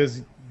degrade that,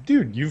 because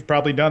dude, you've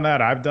probably done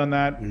that. I've done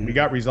that. We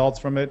got results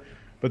from it,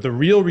 but the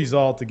real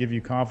result to give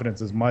you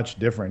confidence is much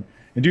different.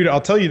 And dude,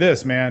 I'll tell you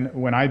this, man,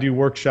 when I do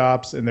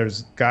workshops and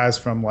there's guys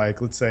from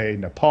like, let's say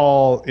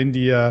Nepal,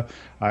 India,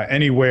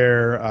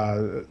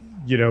 anywhere,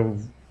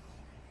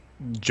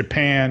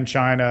 Japan,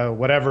 China,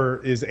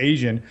 whatever is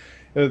Asian,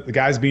 the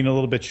guys being a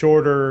little bit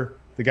shorter,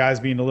 the guys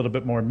being a little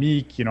bit more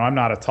meek. I'm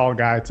not a tall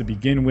guy to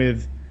begin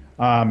with.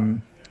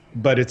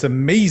 But it's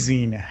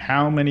amazing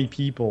how many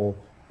people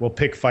will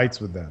pick fights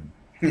with them.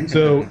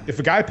 So if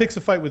a guy picks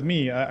a fight with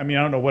me, I mean,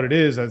 I don't know what it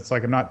is. It's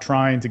like I'm not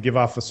trying to give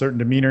off a certain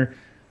demeanor,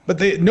 but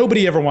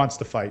nobody ever wants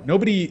to fight.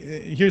 Nobody,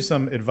 here's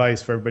some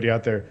advice for everybody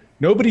out there.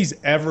 Nobody's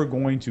ever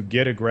going to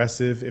get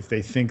aggressive if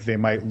they think they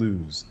might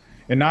lose.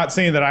 And not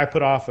saying that I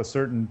put off a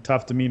certain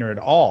tough demeanor at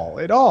all.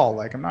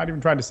 Like, I'm not even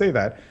trying to say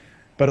that.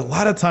 But a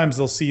lot of times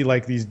they'll see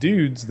like these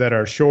dudes that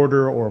are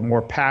shorter or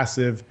more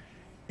passive,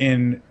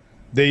 and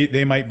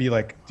they might be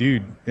like,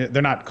 dude,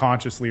 they're not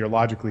consciously or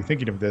logically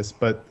thinking of this,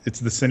 but it's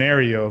the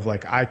scenario of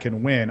like, I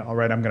can win. All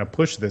right, I'm going to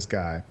push this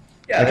guy.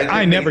 Yeah, like,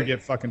 I never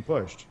get fucking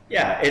pushed.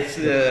 Yeah, it's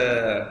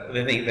the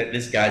thing that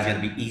this guy's gonna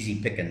be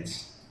easy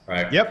pickings,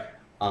 right? Yep.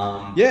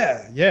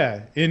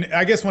 Yeah. And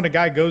I guess when a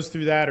guy goes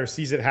through that or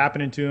sees it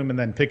happening to him, and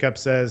then pickup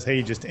says,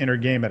 hey, just inner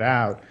game it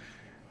out.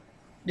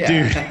 Yeah.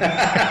 Dude.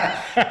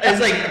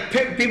 It's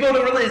like people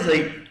don't realize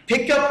like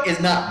pickup is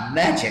not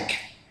magic,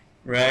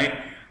 right?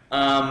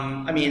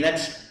 I mean,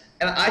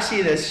 and I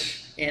see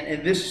this,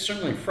 and this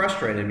certainly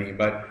frustrated me,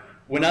 but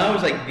when I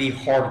was like the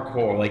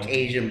hardcore, like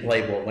Asian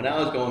playboy, when I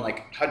was going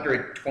like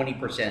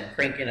 120%,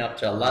 cranking up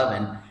to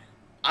 11,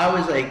 I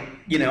was like,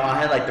 I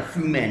had like the Fu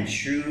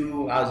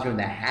Manchu, I was doing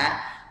the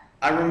hat.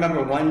 I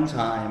remember one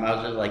time I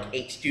was with like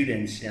 8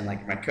 students and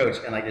like my coach,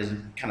 and like this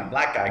kind of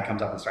black guy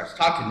comes up and starts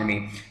talking to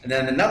me, and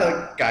then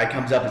another guy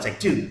comes up and is like,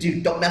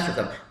 dude, don't mess with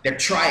them. They're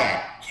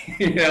triad.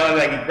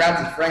 Like he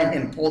grabs his friend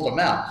and pulls him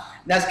out.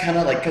 And that's kind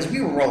of like, because we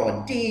were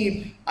rolling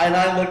deep, and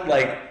I looked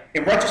like,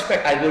 in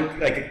retrospect, I looked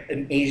like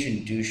an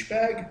Asian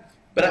douchebag,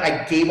 but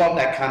I gave off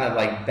that kind of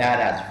like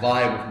badass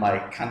vibe with my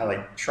kind of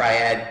like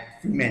triad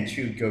Fu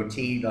Manchu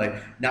goatee, like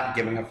not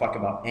giving a fuck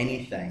about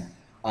anything.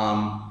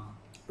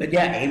 But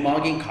yeah,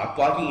 A-mogging, cock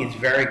blocking is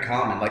very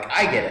common. Like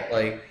I get it.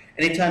 Like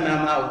anytime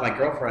I'm out with my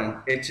girlfriend,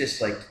 it's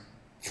just like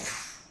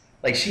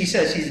she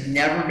says she's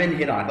never been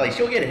hit on. Like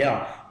she'll get hit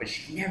on, but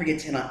she never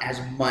gets hit on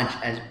as much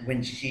as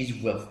when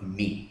she's with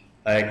me.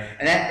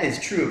 And that is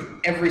true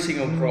of every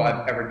single girl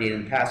I've ever dated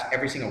in the past,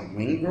 every single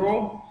wing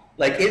girl.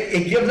 Like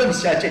it gives them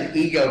such an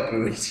ego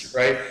boost,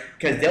 right?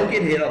 Because they'll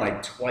get hit on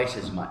like twice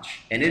as much.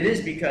 And it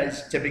is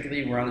because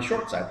typically we're on the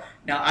short side.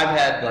 Now I've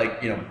had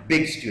like,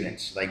 big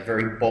students, like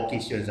very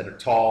bulky students that are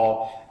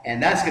tall,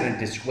 and that's gonna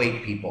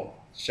dissuade people.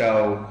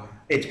 So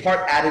it's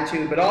part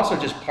attitude, but also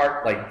just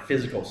part like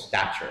physical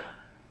stature,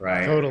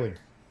 right? Totally.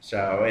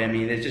 So, I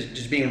mean, it's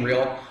just being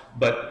real.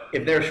 But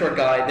if they're a short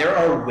guy, there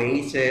are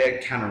ways to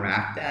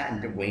counteract that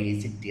and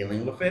ways to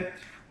dealing with it.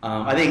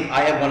 I think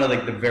I have one of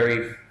like the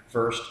very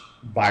first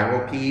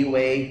viral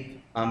PUA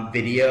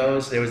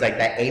videos. There was like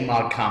that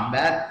AMOG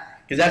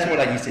combat, because that's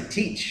what I used to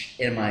teach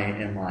in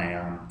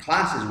my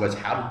classes, was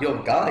how to deal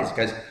with guys.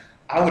 Because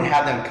I would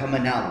have them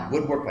coming out of the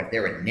woodwork like they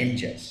were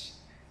ninjas.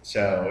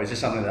 So it's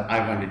just something that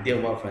I wanted to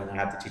deal with, and I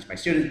have to teach my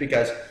students,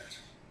 because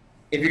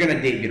if you're going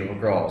to date beautiful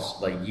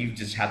girls, like, you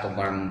just have to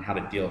learn how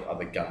to deal with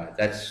other guys.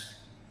 That's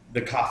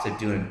the cost of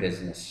doing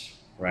business,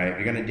 right? If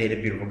you're going to date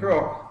a beautiful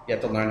girl, you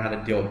have to learn how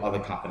to deal with other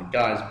confident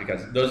guys,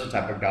 because those are the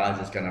type of guys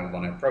that's going to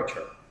want to approach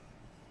her.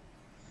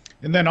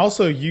 And then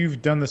also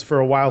you've done this for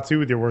a while too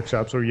with your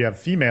workshops where you have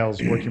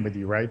females working with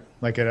you, right?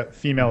 Like a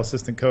female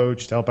assistant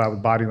coach to help out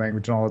with body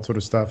language and all that sort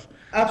of stuff.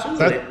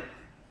 Absolutely.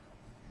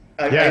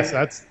 Yes,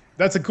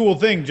 that's a cool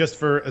thing just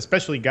for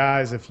especially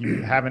guys if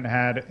you haven't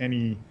had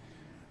any.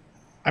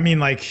 I mean,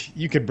 like,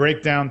 you could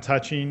break down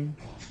touching,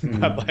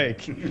 but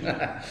like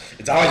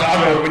it's always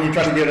awkward when you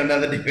try to do it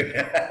another dude.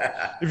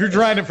 if you're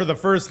trying it for the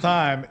first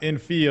time in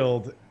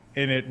field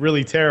and it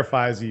really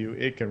terrifies you,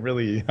 it can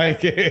really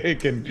like it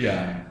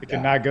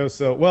can not go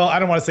so well. I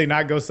don't want to say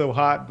not go so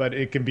hot, but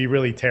it can be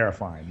really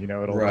terrifying. You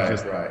know, it'll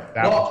just that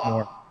much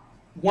more.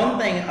 One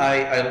thing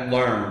I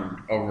learned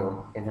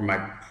over my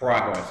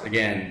progress,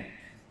 again,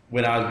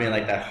 when I was being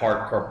like that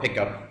hardcore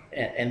pickup,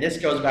 and this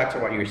goes back to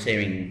what you were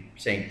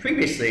saying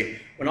previously,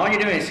 when all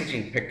you're doing is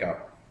teaching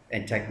pickup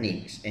and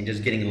techniques and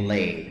just getting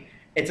laid,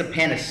 it's a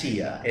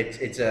panacea.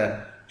 It's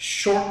a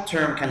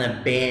short-term kind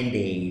of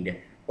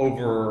Band-Aid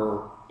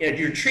over,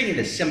 you're treating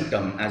the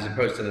symptom as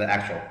opposed to the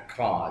actual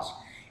cause.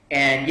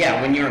 And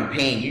yeah, when you're in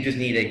pain, you just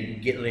need to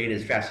get laid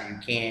as fast as you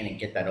can and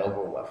get that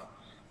over with.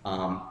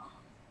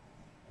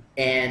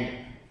 And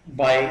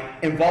by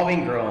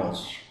involving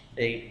girls,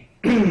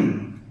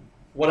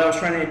 what I was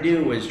trying to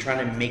do was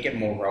trying to make it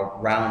more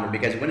rounded,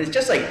 because when it's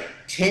just like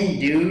 10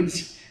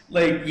 dudes,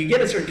 like, you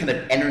get a certain kind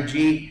of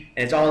energy,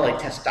 and it's all like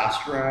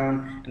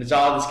testosterone, and it's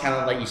all this kind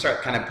of like, you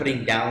start kind of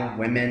putting down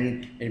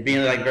women and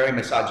being like very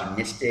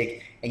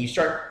misogynistic, and you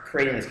start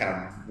creating this kind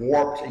of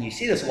warped, and you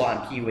see this a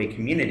lot in PUA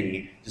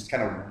community, this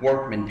kind of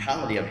warped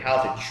mentality of how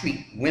to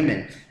treat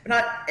women. And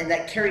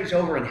that carries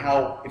over in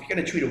how, if you're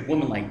going to treat a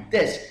woman like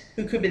this,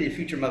 who could be the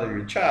future mother of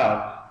your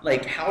child,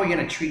 like, how are you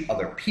going to treat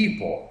other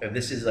people if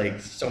this is like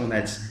someone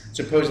that's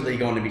supposedly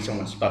going to be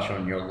someone special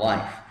in your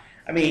life?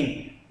 I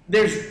mean,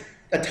 there's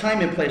a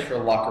time and place for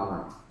a locker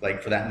room,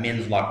 like for that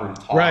men's locker room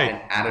talk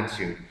and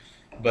attitude.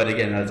 But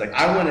again, I was like,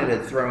 I wanted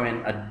to throw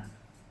in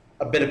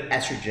a bit of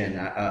estrogen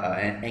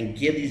and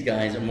give these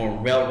guys a more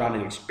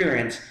well-rounded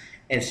experience,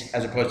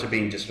 as opposed to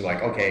being just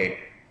like, okay,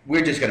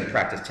 we're just going to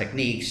practice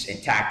techniques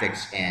and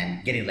tactics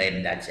and getting laid,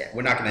 and that's it.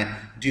 We're not going to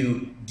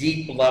do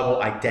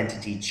deep-level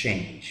identity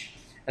change.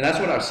 And that's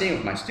what I was seeing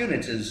with my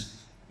students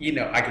is,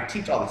 I could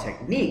teach all the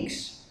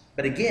techniques,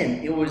 but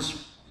again, it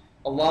was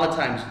a lot of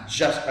times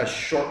just a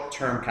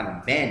short-term kind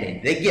of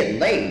Band-Aid. They get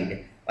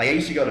laid. Like, I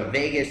used to go to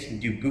Vegas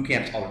and do boot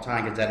camps all the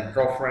time because I had a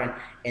girlfriend,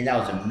 and that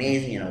was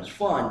amazing and it was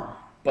fun.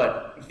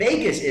 But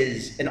Vegas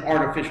is an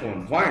artificial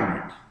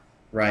environment,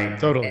 right?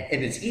 Totally.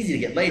 And it's easy to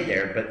get laid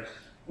there, but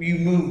you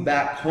move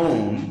back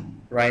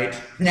home, right?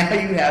 Now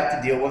you have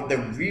to deal with the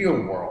real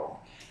world,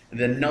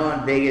 the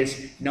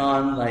non-Vegas,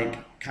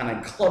 like kind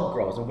of club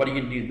girls. And what are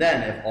you gonna do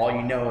then if all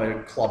you know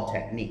are club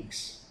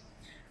techniques?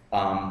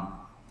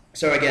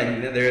 So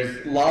again,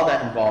 there's a lot of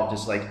that involved,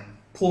 just like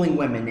pulling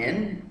women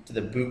in to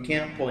the boot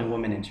camp, pulling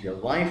women into your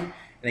life,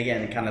 and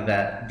again, kind of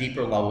that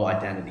deeper level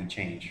identity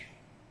change.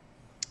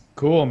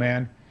 Cool,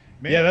 man.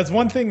 Yeah, that's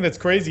one thing that's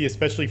crazy,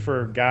 especially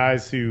for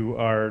guys who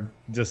are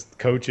just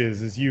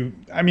coaches, is you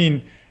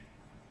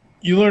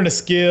learn a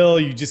skill,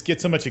 you just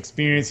get so much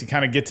experience, you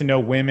kind of get to know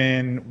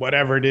women,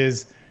 whatever it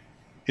is.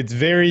 It's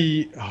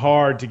very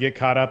hard to get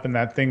caught up in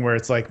that thing where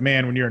it's like,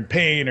 man, when you're in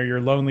pain or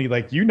you're lonely,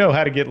 like, you know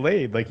how to get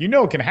laid. Like,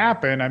 it can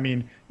happen. I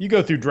mean, you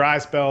go through dry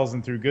spells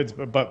and through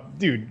good, but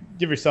dude,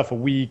 give yourself a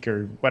week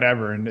or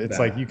whatever. And it's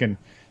like, you can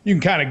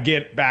kind of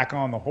get back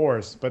on the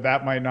horse, but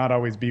that might not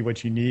always be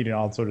what you need and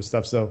all that sort of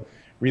stuff. So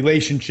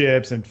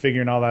relationships and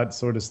figuring all that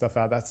sort of stuff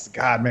out, that's,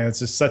 God, man, it's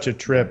just such a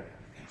trip.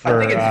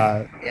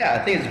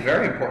 I think it's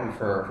very important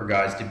for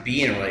guys to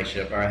be in a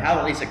relationship or have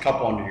at least a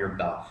couple under your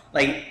belt.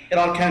 Like, it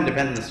all kind of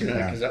depends on the student,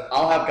 because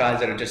I'll have guys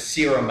that are just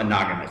serial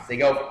monogamous. They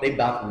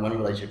bounce from one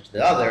relationship to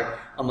the other.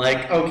 I'm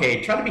like,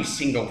 okay, try to be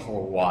single for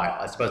a while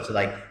as opposed to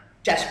like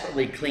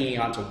desperately clinging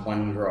onto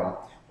one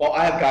girl. Well,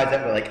 I have guys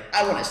that were like,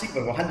 I want to sleep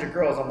with 100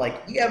 girls. I'm like,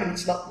 you haven't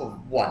slept with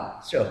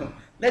one, so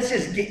let's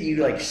just get you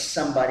like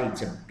somebody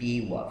to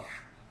be with.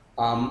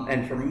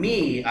 And for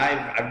me,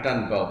 I've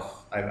done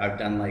both. I've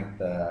done like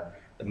the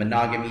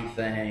monogamy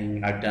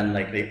thing, I've done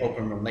like the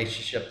open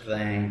relationship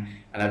thing,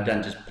 and I've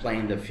done just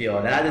playing the field.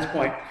 And at this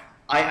point,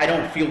 I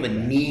don't feel the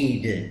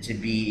need to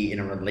be in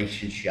a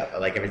relationship.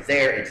 Like, if it's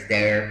there, it's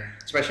there.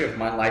 Especially with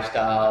my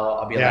lifestyle,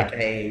 I'll be like,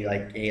 hey,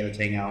 let's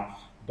hang out.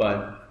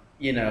 But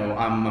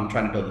I'm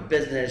trying to build a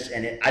business,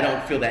 and I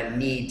don't feel that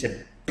need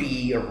to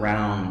be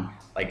around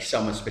like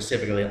someone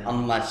specifically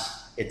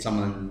unless it's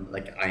someone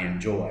like I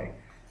enjoy.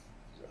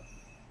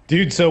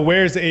 Dude, so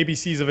where's the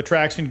ABCs of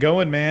attraction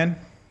going, man?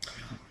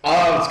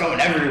 Oh, it's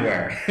going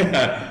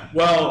everywhere.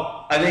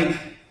 Well, I think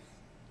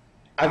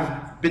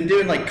I've been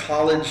doing like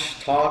college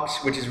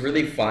talks, which is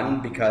really fun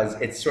because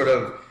it's sort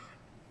of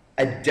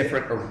a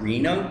different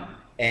arena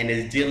and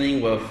is dealing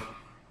with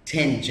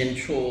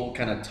tangential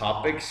kind of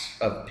topics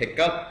of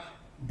pickup,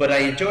 but I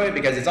enjoy it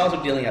because it's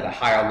also dealing at a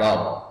higher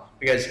level.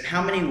 Because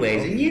how many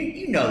ways, and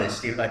you know this,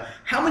 Steve, like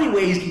how many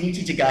ways can you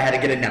teach a guy how to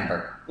get a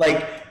number?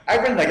 Like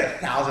I've read like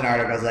 1,000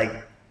 articles, like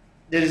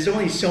there's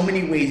only so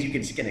many ways you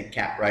can skin a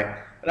cat, right?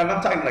 But if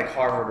I'm talking like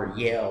Harvard or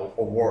Yale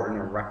or Wharton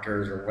or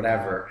Rutgers or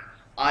whatever,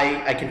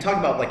 I can talk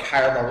about like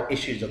higher level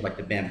issues of like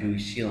the bamboo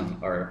ceiling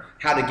or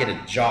how to get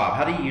a job,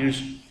 how to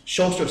use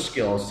social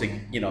skills to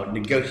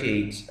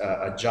negotiate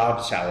a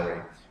job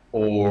salary,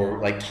 or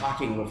like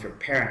talking with your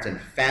parents and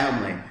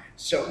family.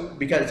 So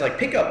because like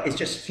pickup is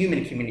just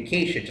human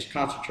communication, just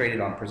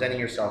concentrated on presenting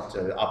yourself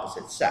to the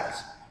opposite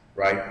sex,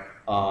 right?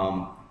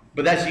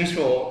 But that's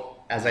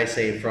useful, as I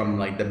say, from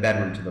like the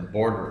bedroom to the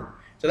boardroom.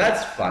 So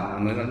that's fun.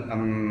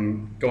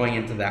 I'm going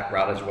into that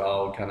route as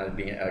well, kind of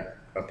being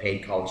a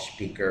paid college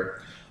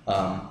speaker.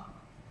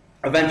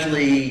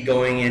 Eventually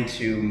going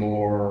into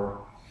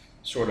more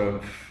sort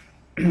of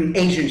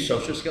Asian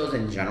social skills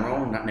in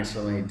general, not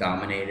necessarily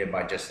dominated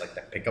by just like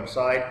the pickup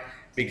side,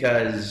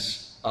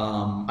 because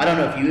I don't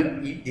know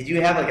if did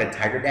you have like a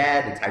tiger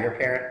dad, a tiger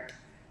parent?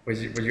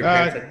 Was your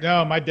parents?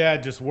 No, my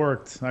dad just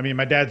worked. I mean,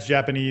 my dad's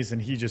Japanese,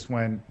 and he just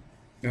went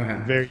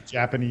very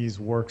Japanese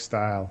work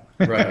style.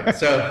 Right.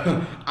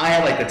 So I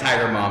had like the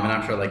tiger mom, and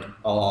I'm sure like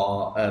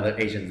all other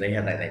Asians, they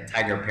had like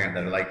tiger parent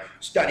that are like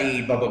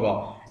study, blah blah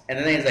blah. And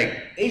the thing is,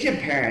 like Asian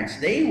parents,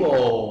 they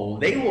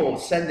will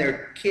send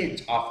their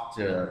kids off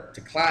to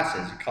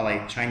classes, called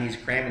like Chinese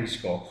cramming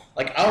school.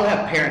 Like I'll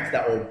have parents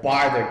that will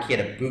buy their kid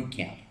a boot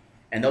camp,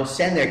 and they'll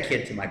send their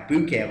kid to my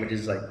boot camp, which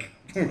is like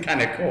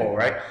kind of cool,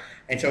 right?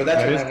 And so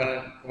that's what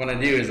I want to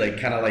do is like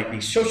kind of like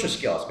these social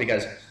skills,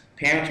 because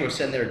parents will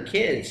send their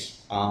kids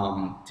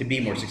to be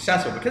more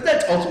successful, because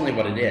that's ultimately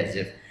what it is.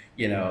 If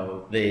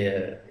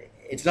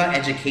it's not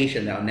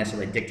education that will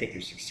necessarily dictate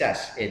your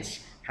success.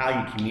 It's how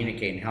you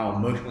communicate and how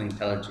emotionally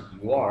intelligent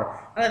you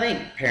are. And I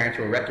think parents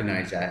will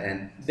recognize that,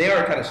 and they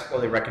are kind of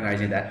slowly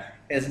recognizing that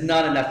it's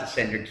not enough to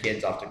send your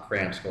kids off to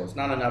cram school. It's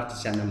not enough to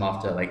send them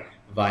off to like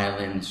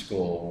violin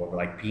school or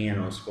like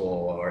piano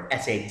school or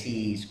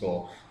SAT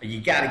school.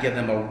 You got to give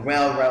them a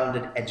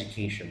well-rounded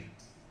education.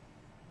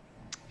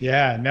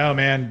 Yeah, no,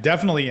 man,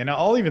 definitely. And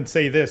I'll even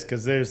say this,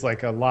 because there's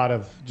like a lot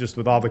of, just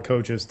with all the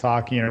coaches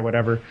talking or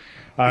whatever,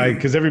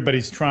 because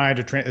everybody's trying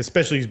to train,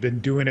 especially who's been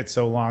doing it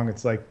so long.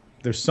 It's like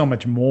there's so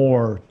much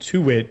more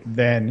to it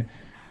than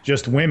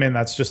just women.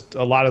 That's just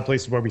a lot of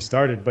places where we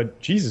started. But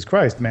Jesus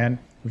Christ, man,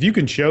 if you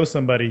can show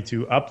somebody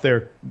to up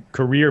their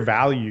career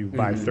value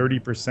by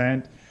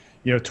 30%,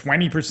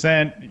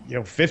 20%,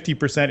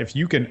 50%, if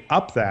you can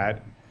up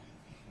that,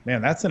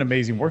 man, that's an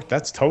amazing work.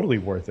 That's totally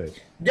worth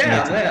it.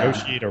 Yeah, to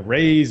negotiate a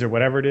raise or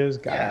whatever it is.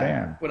 God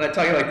damn. When I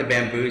talk about like the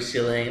bamboo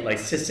ceiling, like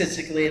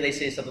statistically, they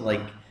say something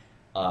like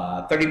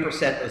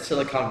 30% of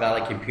Silicon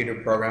Valley computer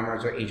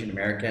programmers are Asian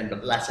American,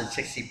 but less than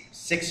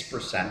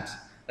 66%,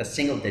 a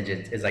single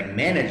digit, is like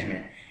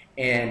management.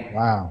 And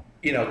wow,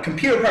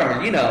 computer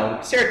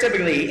programmers,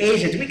 stereotypically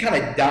Asians, we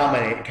kind of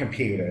dominate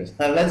computers.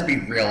 Let's be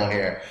real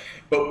here.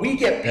 But we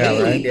get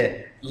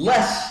paid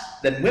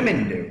less than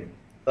women do,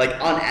 like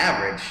on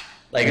average.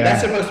 Like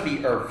that's supposed to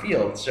be our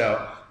field.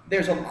 So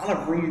there's a lot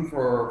of room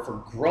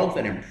for growth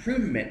and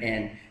improvement.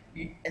 And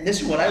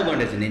this is what I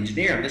learned as an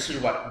engineer. And this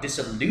is what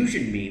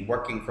disillusioned me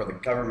working for the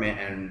government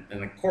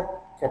and the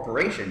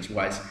corporations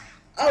was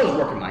I was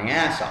working my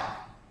ass off.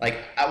 Like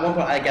at one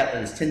point I got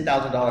this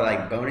 $10,000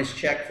 like bonus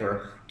check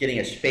for getting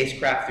a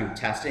spacecraft through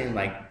testing,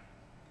 like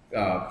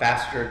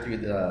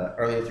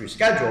earlier through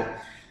schedule.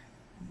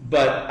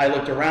 But I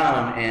looked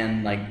around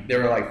and like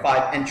there were like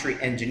 5 entry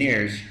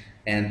engineers,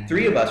 and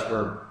 3 of us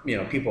were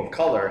people of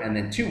color, and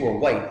then 2 were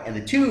white, and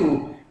the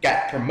 2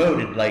 got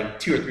promoted like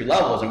 2 or 3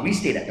 levels, and we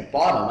stayed at the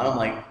bottom. And I'm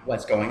like,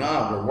 what's going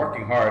on? We're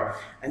working hard.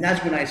 And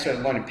that's when I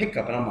started learning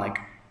pickup, and I'm like,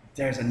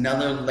 there's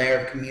another layer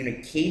of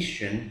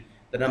communication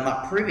that I'm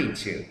not privy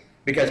to,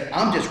 because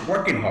I'm just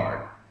working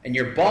hard. And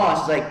your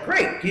boss is like,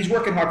 great, he's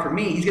working hard for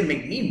me, he's gonna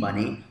make me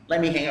money, let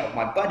me hang out with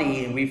my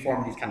buddy, and we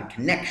form these kind of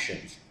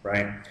connections,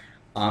 right?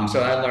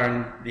 So I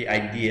learned the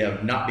idea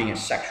of not being a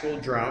sexual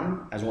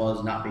drone as well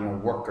as not being a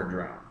worker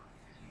drone.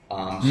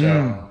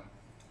 So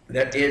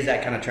there is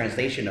that kind of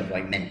translation of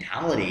like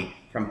mentality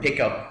from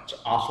pickup to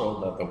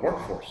also the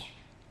workforce.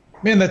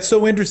 Man, that's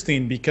so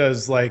interesting,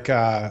 because like,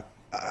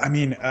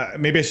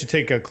 maybe I should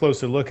take a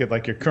closer look at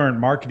like your current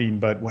marketing,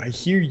 but what I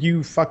hear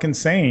you fucking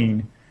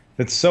saying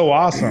that's so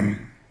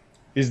awesome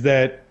is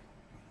that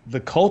the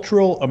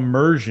cultural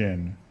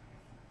immersion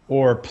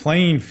or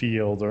playing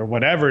field or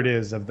whatever it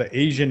is of the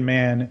Asian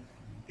man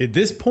at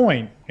this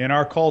point in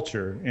our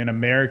culture, in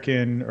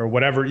American or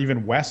whatever,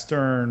 even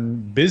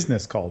Western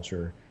business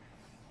culture,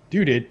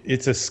 dude,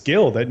 it's a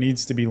skill that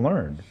needs to be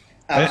learned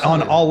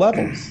on all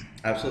levels.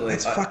 Absolutely.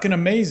 That's fucking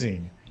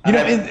amazing.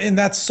 And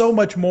that's so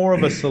much more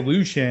of a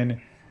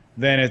solution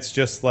than it's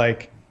just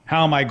like,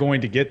 how am I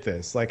going to get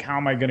this? Like, how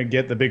am I going to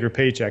get the bigger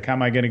paycheck? How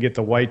am I going to get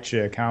the white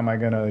chick? How am I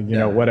going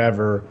to,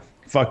 whatever,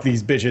 fuck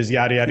these bitches,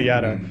 yada, yada,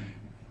 yada.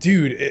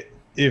 Dude,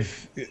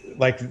 if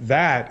like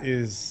that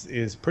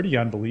is pretty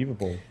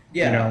unbelievable, you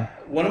Yeah, know.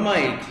 one of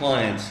my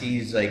clients,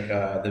 he's like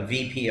the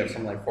VP of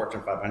some like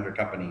Fortune 500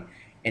 company,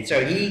 and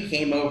so he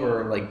came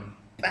over like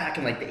back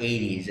in like the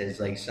 80s as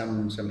like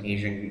some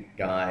Asian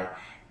guy,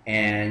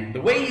 and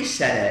the way he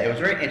said it, it was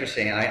very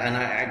interesting, and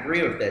I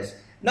agree with this.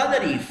 Not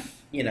that he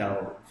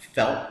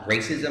felt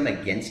racism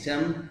against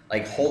him,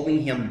 like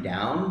holding him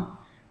down,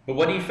 but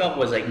what he felt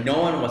was like no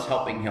one was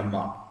helping him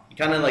up. He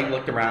kind of like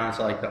looked around and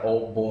saw like the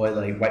old boy,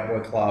 like white boy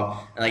club,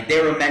 and like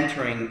they were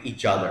mentoring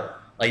each other.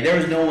 Like there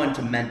was no one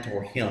to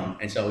mentor him,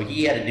 and so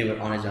he had to do it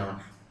on his own,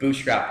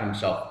 bootstrap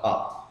himself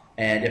up.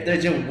 And if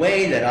there's a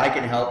way that I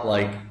can help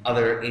like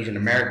other Asian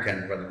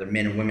Americans, whether they're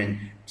men or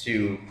women,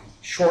 to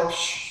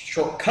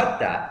shortcut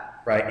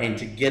that, right, and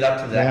to get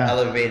up to that Yeah.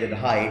 elevated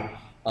height,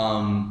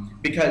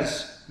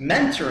 because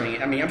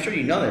mentoring, I mean, I'm sure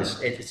you know this,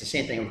 it's the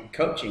same thing with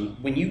coaching.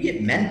 When you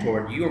get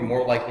mentored, you are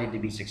more likely to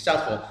be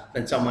successful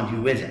than someone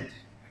who isn't,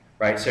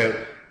 right? So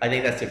I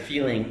think that's the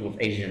feeling with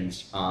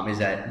Asians, is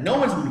that no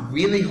one's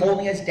really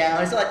holding us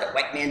down. It's not like the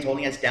white man's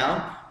holding us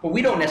down, but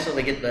we don't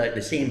necessarily get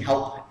the same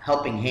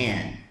helping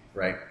hand,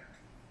 right?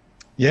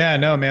 Yeah,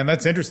 no, man,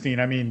 that's interesting.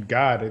 I mean,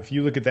 God, if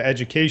you look at the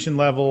education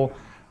level,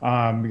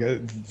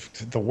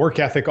 the work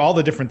ethic, all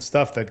the different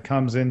stuff that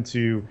comes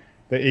into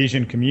the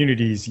Asian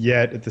communities,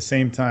 yet at the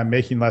same time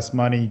making less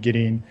money,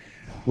 getting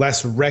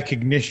less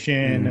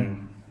recognition,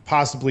 Mm,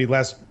 possibly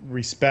less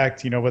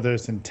respect, whether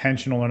it's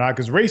intentional or not.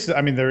 Because racism,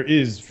 I mean, there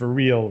is for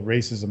real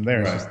racism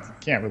there. It's right. just you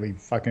can't really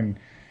fucking,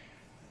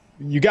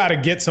 you got to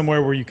get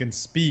somewhere where you can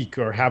speak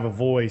or have a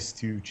voice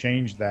to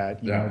change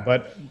that. Yeah.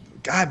 But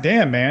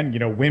goddamn, man,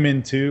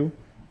 women too.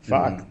 Mm,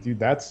 Fuck, dude,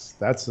 that's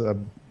a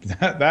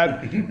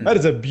that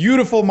is a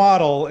beautiful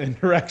model and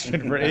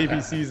direction for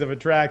ABCs of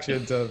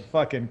attraction to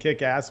fucking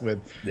kick ass with.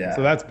 So yeah.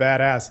 that's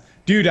badass,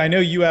 dude. I know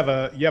you have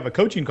a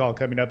coaching call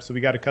coming up, so we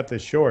got to cut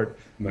this short.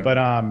 No.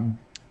 But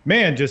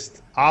man,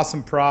 just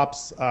awesome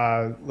props.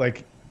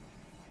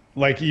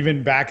 Like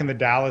even back in the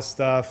Dallas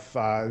stuff,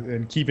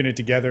 and keeping it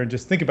together, and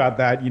just think about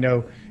that.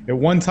 At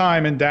one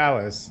time in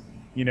Dallas,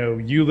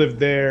 you lived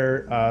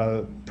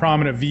there,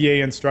 prominent VA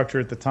instructor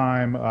at the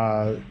time.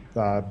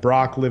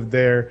 Brock lived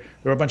there.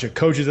 There were a bunch of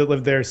coaches that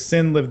lived there.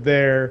 Sin lived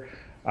there.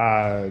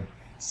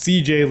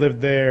 CJ lived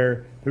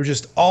there. There were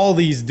just all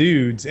these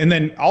dudes, and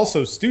then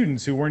also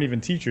students who weren't even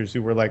teachers,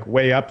 who were like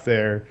way up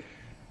there.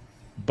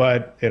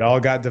 But it all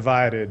got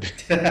divided.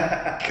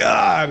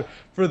 God,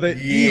 for the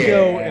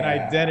ego and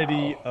Yeah.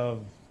 identity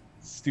of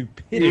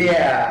stupidity.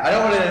 Yeah, I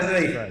don't want to Jesus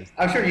say. Christ.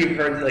 I'm sure you've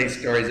heard like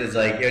stories. It's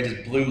like it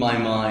just blew my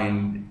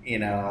mind,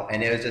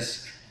 and it was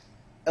just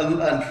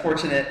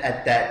unfortunate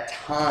at that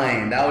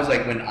time. That was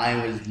like when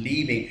I was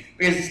leaving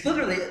because it's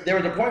literally there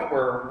was a point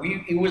where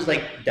it was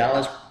like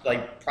Dallas,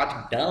 like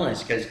Project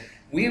Dallas, because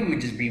we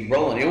would just be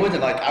rolling. It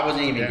wasn't like I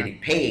wasn't even Yeah. getting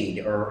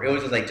paid, or it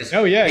was just like just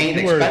Oh yeah, paying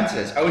the you were.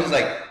 expenses. I was just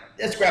like,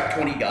 let's grab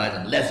 20 guys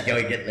and let's go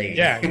and get laid.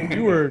 Yeah,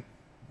 you were.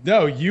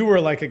 No, you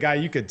were like a guy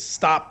you could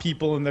stop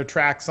people in their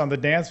tracks on the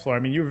dance floor. I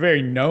mean, you were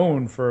very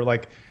known for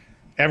like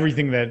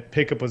everything that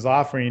Pickup was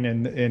offering.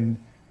 And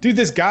dude,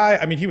 this guy,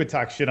 I mean, he would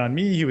talk shit on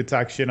me. He would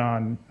talk shit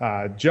on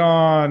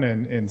John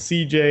and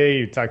CJ. He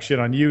would talk shit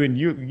on you, and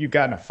you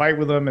got in a fight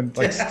with him and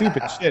like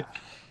stupid shit.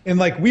 And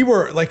like we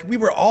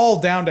were all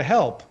down to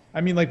help.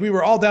 I mean, like we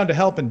were all down to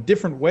help in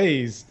different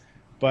ways.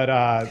 But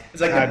It's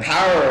like the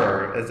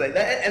power. It's like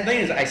that. And the thing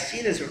is, I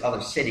see this with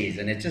other cities,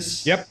 and it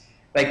just yep,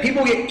 like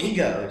people get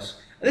egos.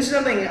 This is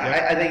something yep,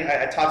 I think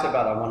I talked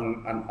about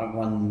on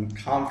one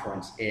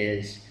conference.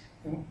 Is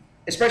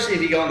especially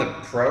if you go on the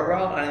pro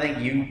route, and I think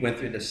you went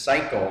through the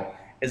cycle.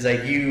 Is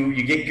like you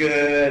get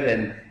good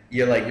and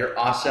you're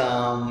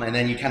awesome, and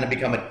then you kind of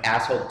become an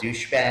asshole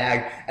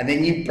douchebag, and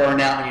then you burn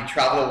out and you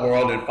travel the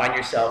world and find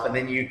yourself, and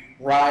then you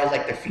rise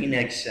like the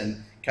phoenix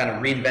and kind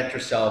of reinvent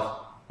yourself.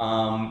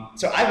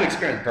 So I've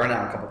experienced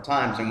burnout a couple of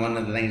times, and one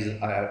of the things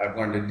that I've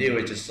learned to do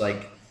is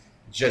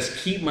just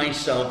keep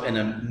myself in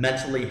a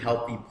mentally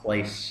healthy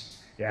place,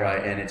 yeah.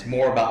 right? And it's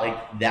more about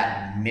like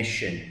that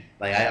mission.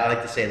 Like I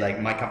like to say, like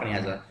my company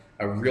has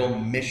a real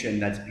mission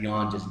that's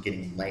beyond just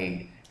getting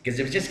laid. Because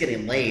if it's just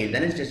getting laid,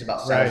 then it's just about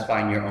Right.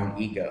 satisfying your own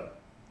ego.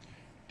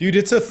 Dude,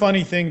 it's a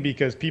funny thing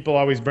because people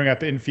always bring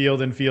up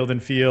infield,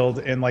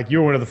 and like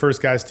you're one of the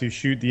first guys to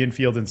shoot the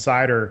infield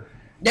insider.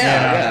 Yeah,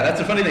 And yeah, that's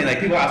a funny thing. Like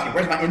people ask me,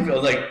 "Where's my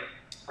infield?" Like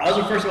I was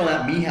the first one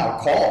that Mihal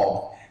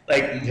called.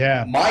 Like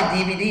yeah, my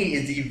DVD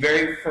is the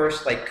very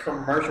first like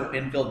commercial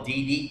infield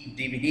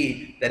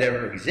DVD that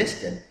ever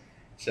existed.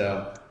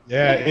 So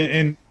yeah,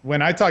 and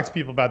when I talk to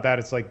people about that,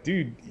 it's like,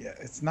 dude, yeah,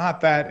 it's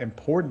not that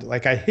important.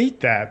 Like I hate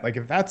that. Like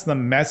if that's the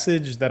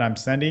message that I'm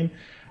sending,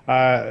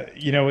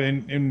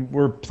 and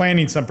we're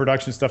planning some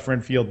production stuff for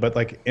infield, but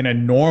like in a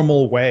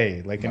normal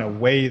way, like in a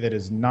way that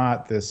is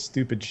not this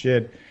stupid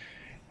shit.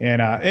 And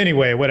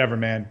anyway, whatever,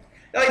 man.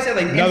 like I said,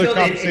 like Another infield,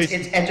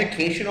 conversation. it's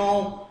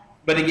educational,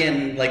 but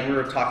again, like we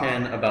were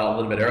talking about a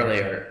little bit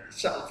earlier,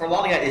 so for a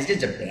lot of guys, it's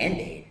just a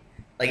band-aid.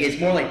 Like it's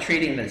more like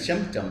treating the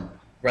symptom.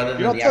 rather Dude,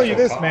 than I'll the tell you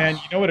actual this, cause. man.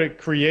 You know what it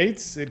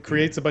creates? It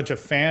creates a bunch of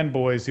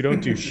fanboys who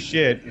don't do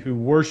shit, who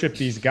worship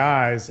these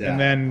guys, and Yeah.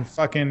 then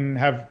fucking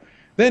have.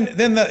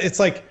 It's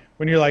like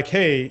when you're like,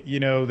 hey,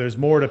 there's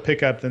more to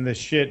pickup than this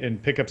shit,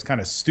 and pickup's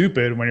kind of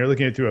stupid when you're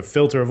looking at it through a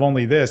filter of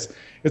only this.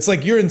 It's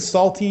like you're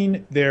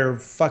insulting their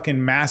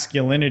fucking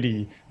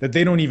masculinity that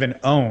they don't even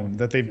own,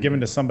 that they've given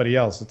to somebody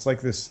else. It's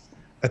like this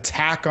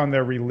attack on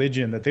their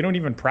religion that they don't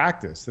even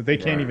practice, that they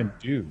can't Right. even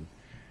do.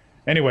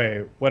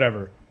 Anyway,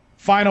 whatever.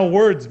 Final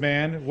words,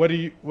 man. What do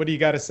you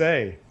got to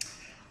say?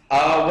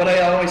 What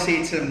I always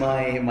say to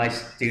my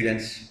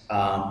students: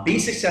 be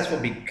successful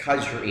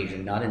because you're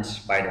Asian, not in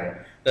spite of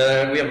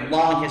it. We have a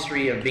long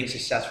history of being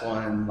successful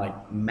in like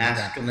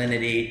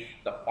masculinity,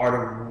 the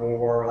art of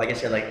war. Like I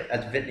said, like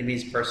as a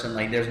Vietnamese person,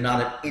 like there's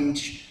not an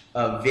inch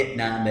of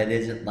Vietnam that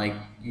isn't like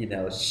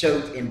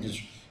soaked in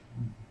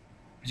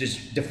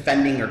just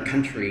defending her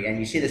country. And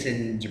you see this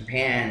in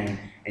Japan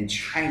and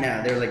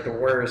China. They're like the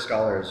warrior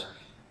scholars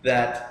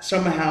that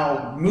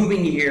somehow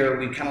moving here,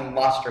 we kind of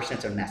lost our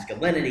sense of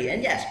masculinity.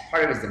 And yes,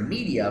 part of it is the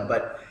media,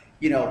 but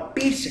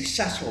be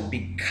successful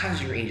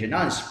because you're Asian,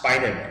 not in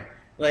spite of it.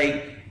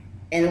 Like,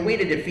 and a way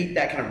to defeat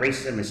that kind of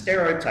racism and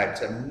stereotype,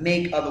 to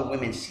make other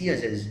women see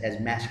us as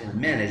masculine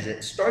men, is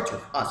it starts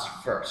with us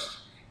first.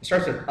 It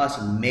starts with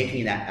us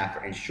making that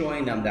effort and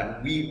showing them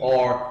that we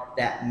are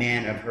that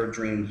man of her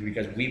dreams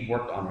because we've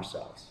worked on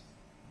ourselves.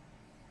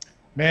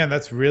 Man,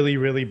 that's really,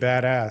 really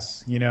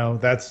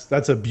badass.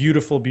 That's a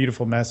beautiful,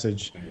 beautiful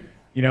message.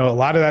 A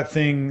lot of that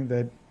thing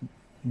that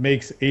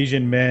makes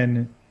Asian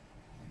men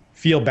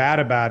feel bad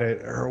about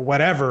it or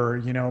whatever,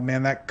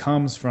 man, that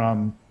comes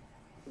from,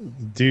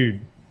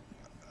 dude,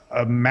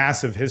 a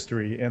massive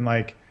history. And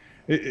like,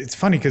 it's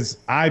funny because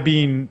I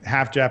being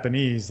half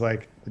Japanese,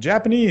 like the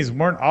Japanese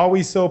weren't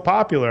always so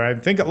popular. I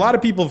think a lot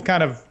of people have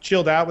kind of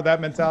chilled out with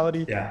that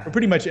mentality. Yeah. But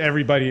pretty much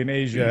everybody in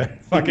Asia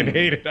fucking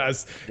hated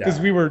us because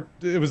Yeah.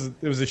 it was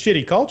a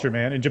shitty culture,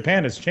 man. And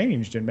Japan has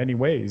changed in many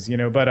ways,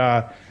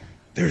 but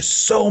there's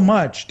so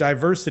much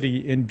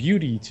diversity in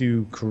beauty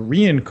to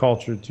Korean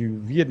culture,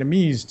 to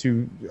Vietnamese,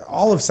 to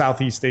all of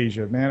Southeast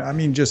Asia, man. I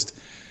mean, just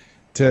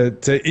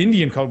to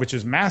Indian culture, which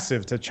is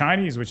massive, to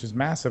Chinese, which is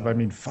massive. I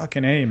mean,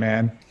 fucking A,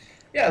 man.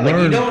 Yeah, like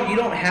you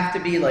don't have to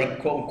be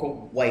like quote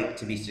unquote white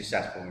to be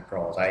successful in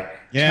girls. I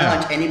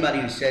challenge anybody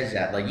who says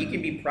that. Like you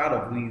can be proud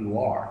of who you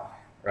are,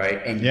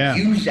 right? And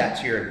use that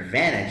to your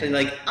advantage. And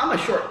like I'm a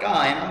short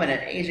guy and I'm an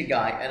Asian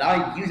guy and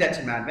I use that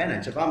to my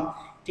advantage. If I'm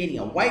dating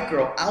a white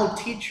girl, I'll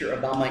teach her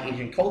about my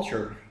Asian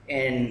culture.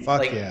 And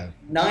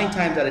 9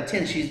 times out of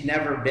 10, she's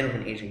never been with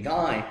an Asian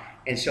guy.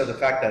 And so the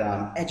fact that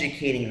I'm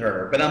educating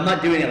her, but I'm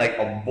not doing it like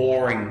a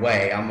boring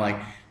way. I'm like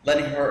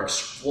letting her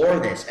explore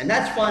this. And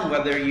that's fun,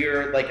 whether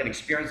you're like an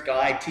experienced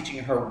guy teaching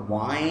her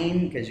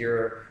wine because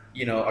you're,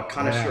 a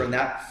connoisseur in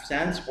that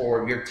sense,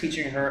 or you're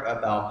teaching her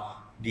about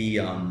the,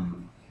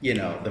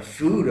 the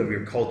food of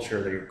your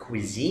culture, your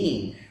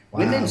cuisine.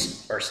 Wow. Women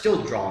are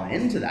still drawn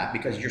into that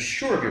because you're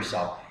sure of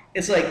yourself.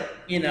 It's like,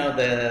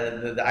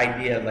 the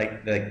idea of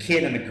like the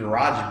kid in the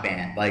garage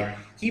band. Like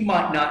he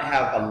might not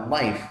have a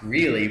life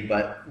really,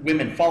 but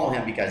women follow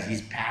him because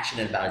he's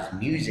passionate about his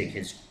music,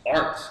 his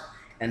art.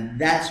 And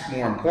that's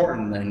more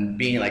important than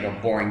being like a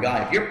boring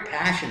guy. If you're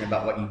passionate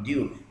about what you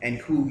do and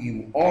who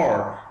you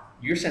are,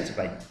 your sense of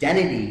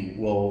identity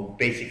will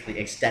basically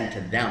extend to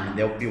them, and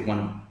they'll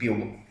want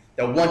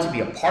to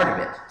be a part of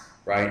it,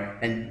 right?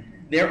 And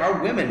there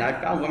are women.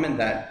 I've found women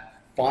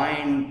that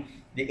find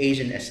the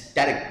Asian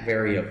aesthetic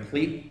very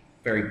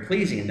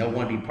pleasing, and they'll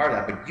want to be part of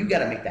that. But you got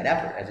to make that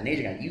effort as an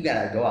Asian guy. You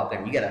got to go out there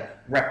and you got to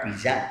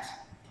represent.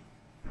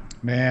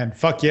 Man,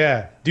 fuck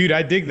yeah, dude,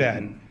 I dig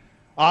that. Mm-hmm.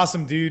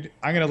 Awesome, dude.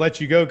 I'm going to let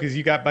you go because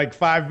you got like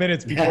 5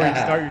 minutes before you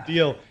start your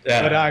deal.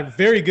 Yeah. But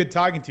very good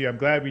talking to you. I'm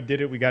glad we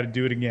did it. We got to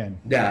do it again.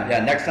 Yeah.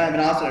 Next time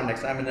in Austin or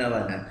next time in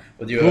LA, man.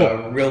 We'll do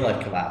a real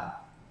life collab.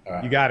 All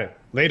right. You got it.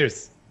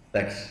 Laters.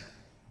 Thanks.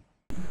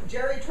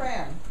 JT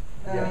Tran,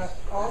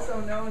 also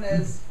known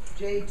as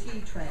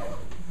JT Tran,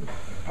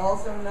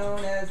 also known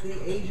as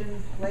the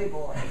Asian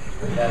Playboy.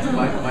 That's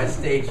my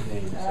stage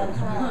name.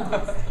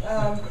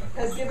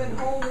 Has given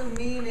whole new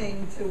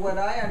meaning to what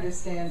I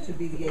understand to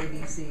be the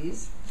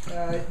ABCs.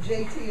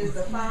 JT is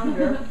the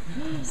founder,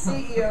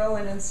 CEO,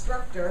 and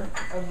instructor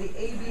of the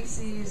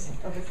ABCs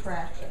of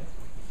Attraction.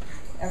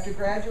 After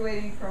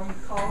graduating from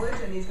college,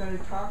 and he's going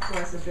to talk to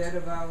us a bit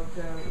about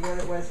what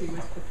it was he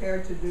was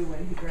prepared to do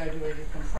when he graduated from college.